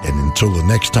celebrate. And until the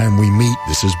next time we meet,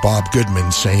 this is Bob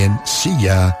Goodman saying, see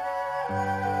ya.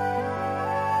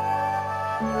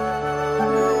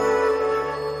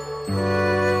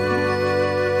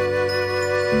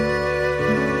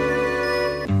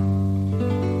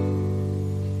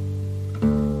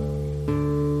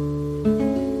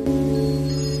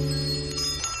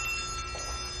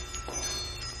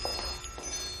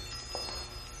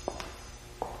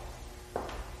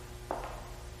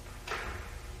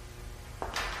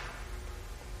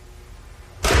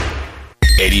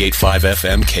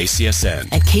 FM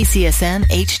KCSN. At KCSN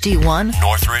HD1,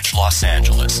 Northridge, Los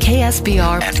Angeles.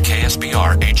 KSBR. And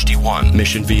KSBR HD1,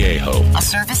 Mission Viejo. A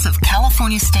service of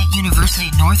California State University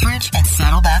Northridge and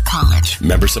Saddleback College.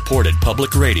 Member-supported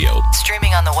public radio.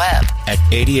 Streaming on the web at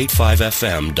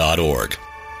 88.5fm.org.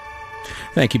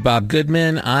 Thank you, Bob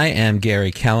Goodman. I am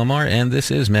Gary Calamar, and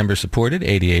this is member-supported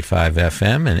 88.5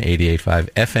 FM and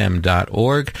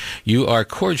 88.5fm.org. You are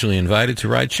cordially invited to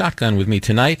ride shotgun with me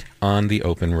tonight on the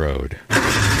open road.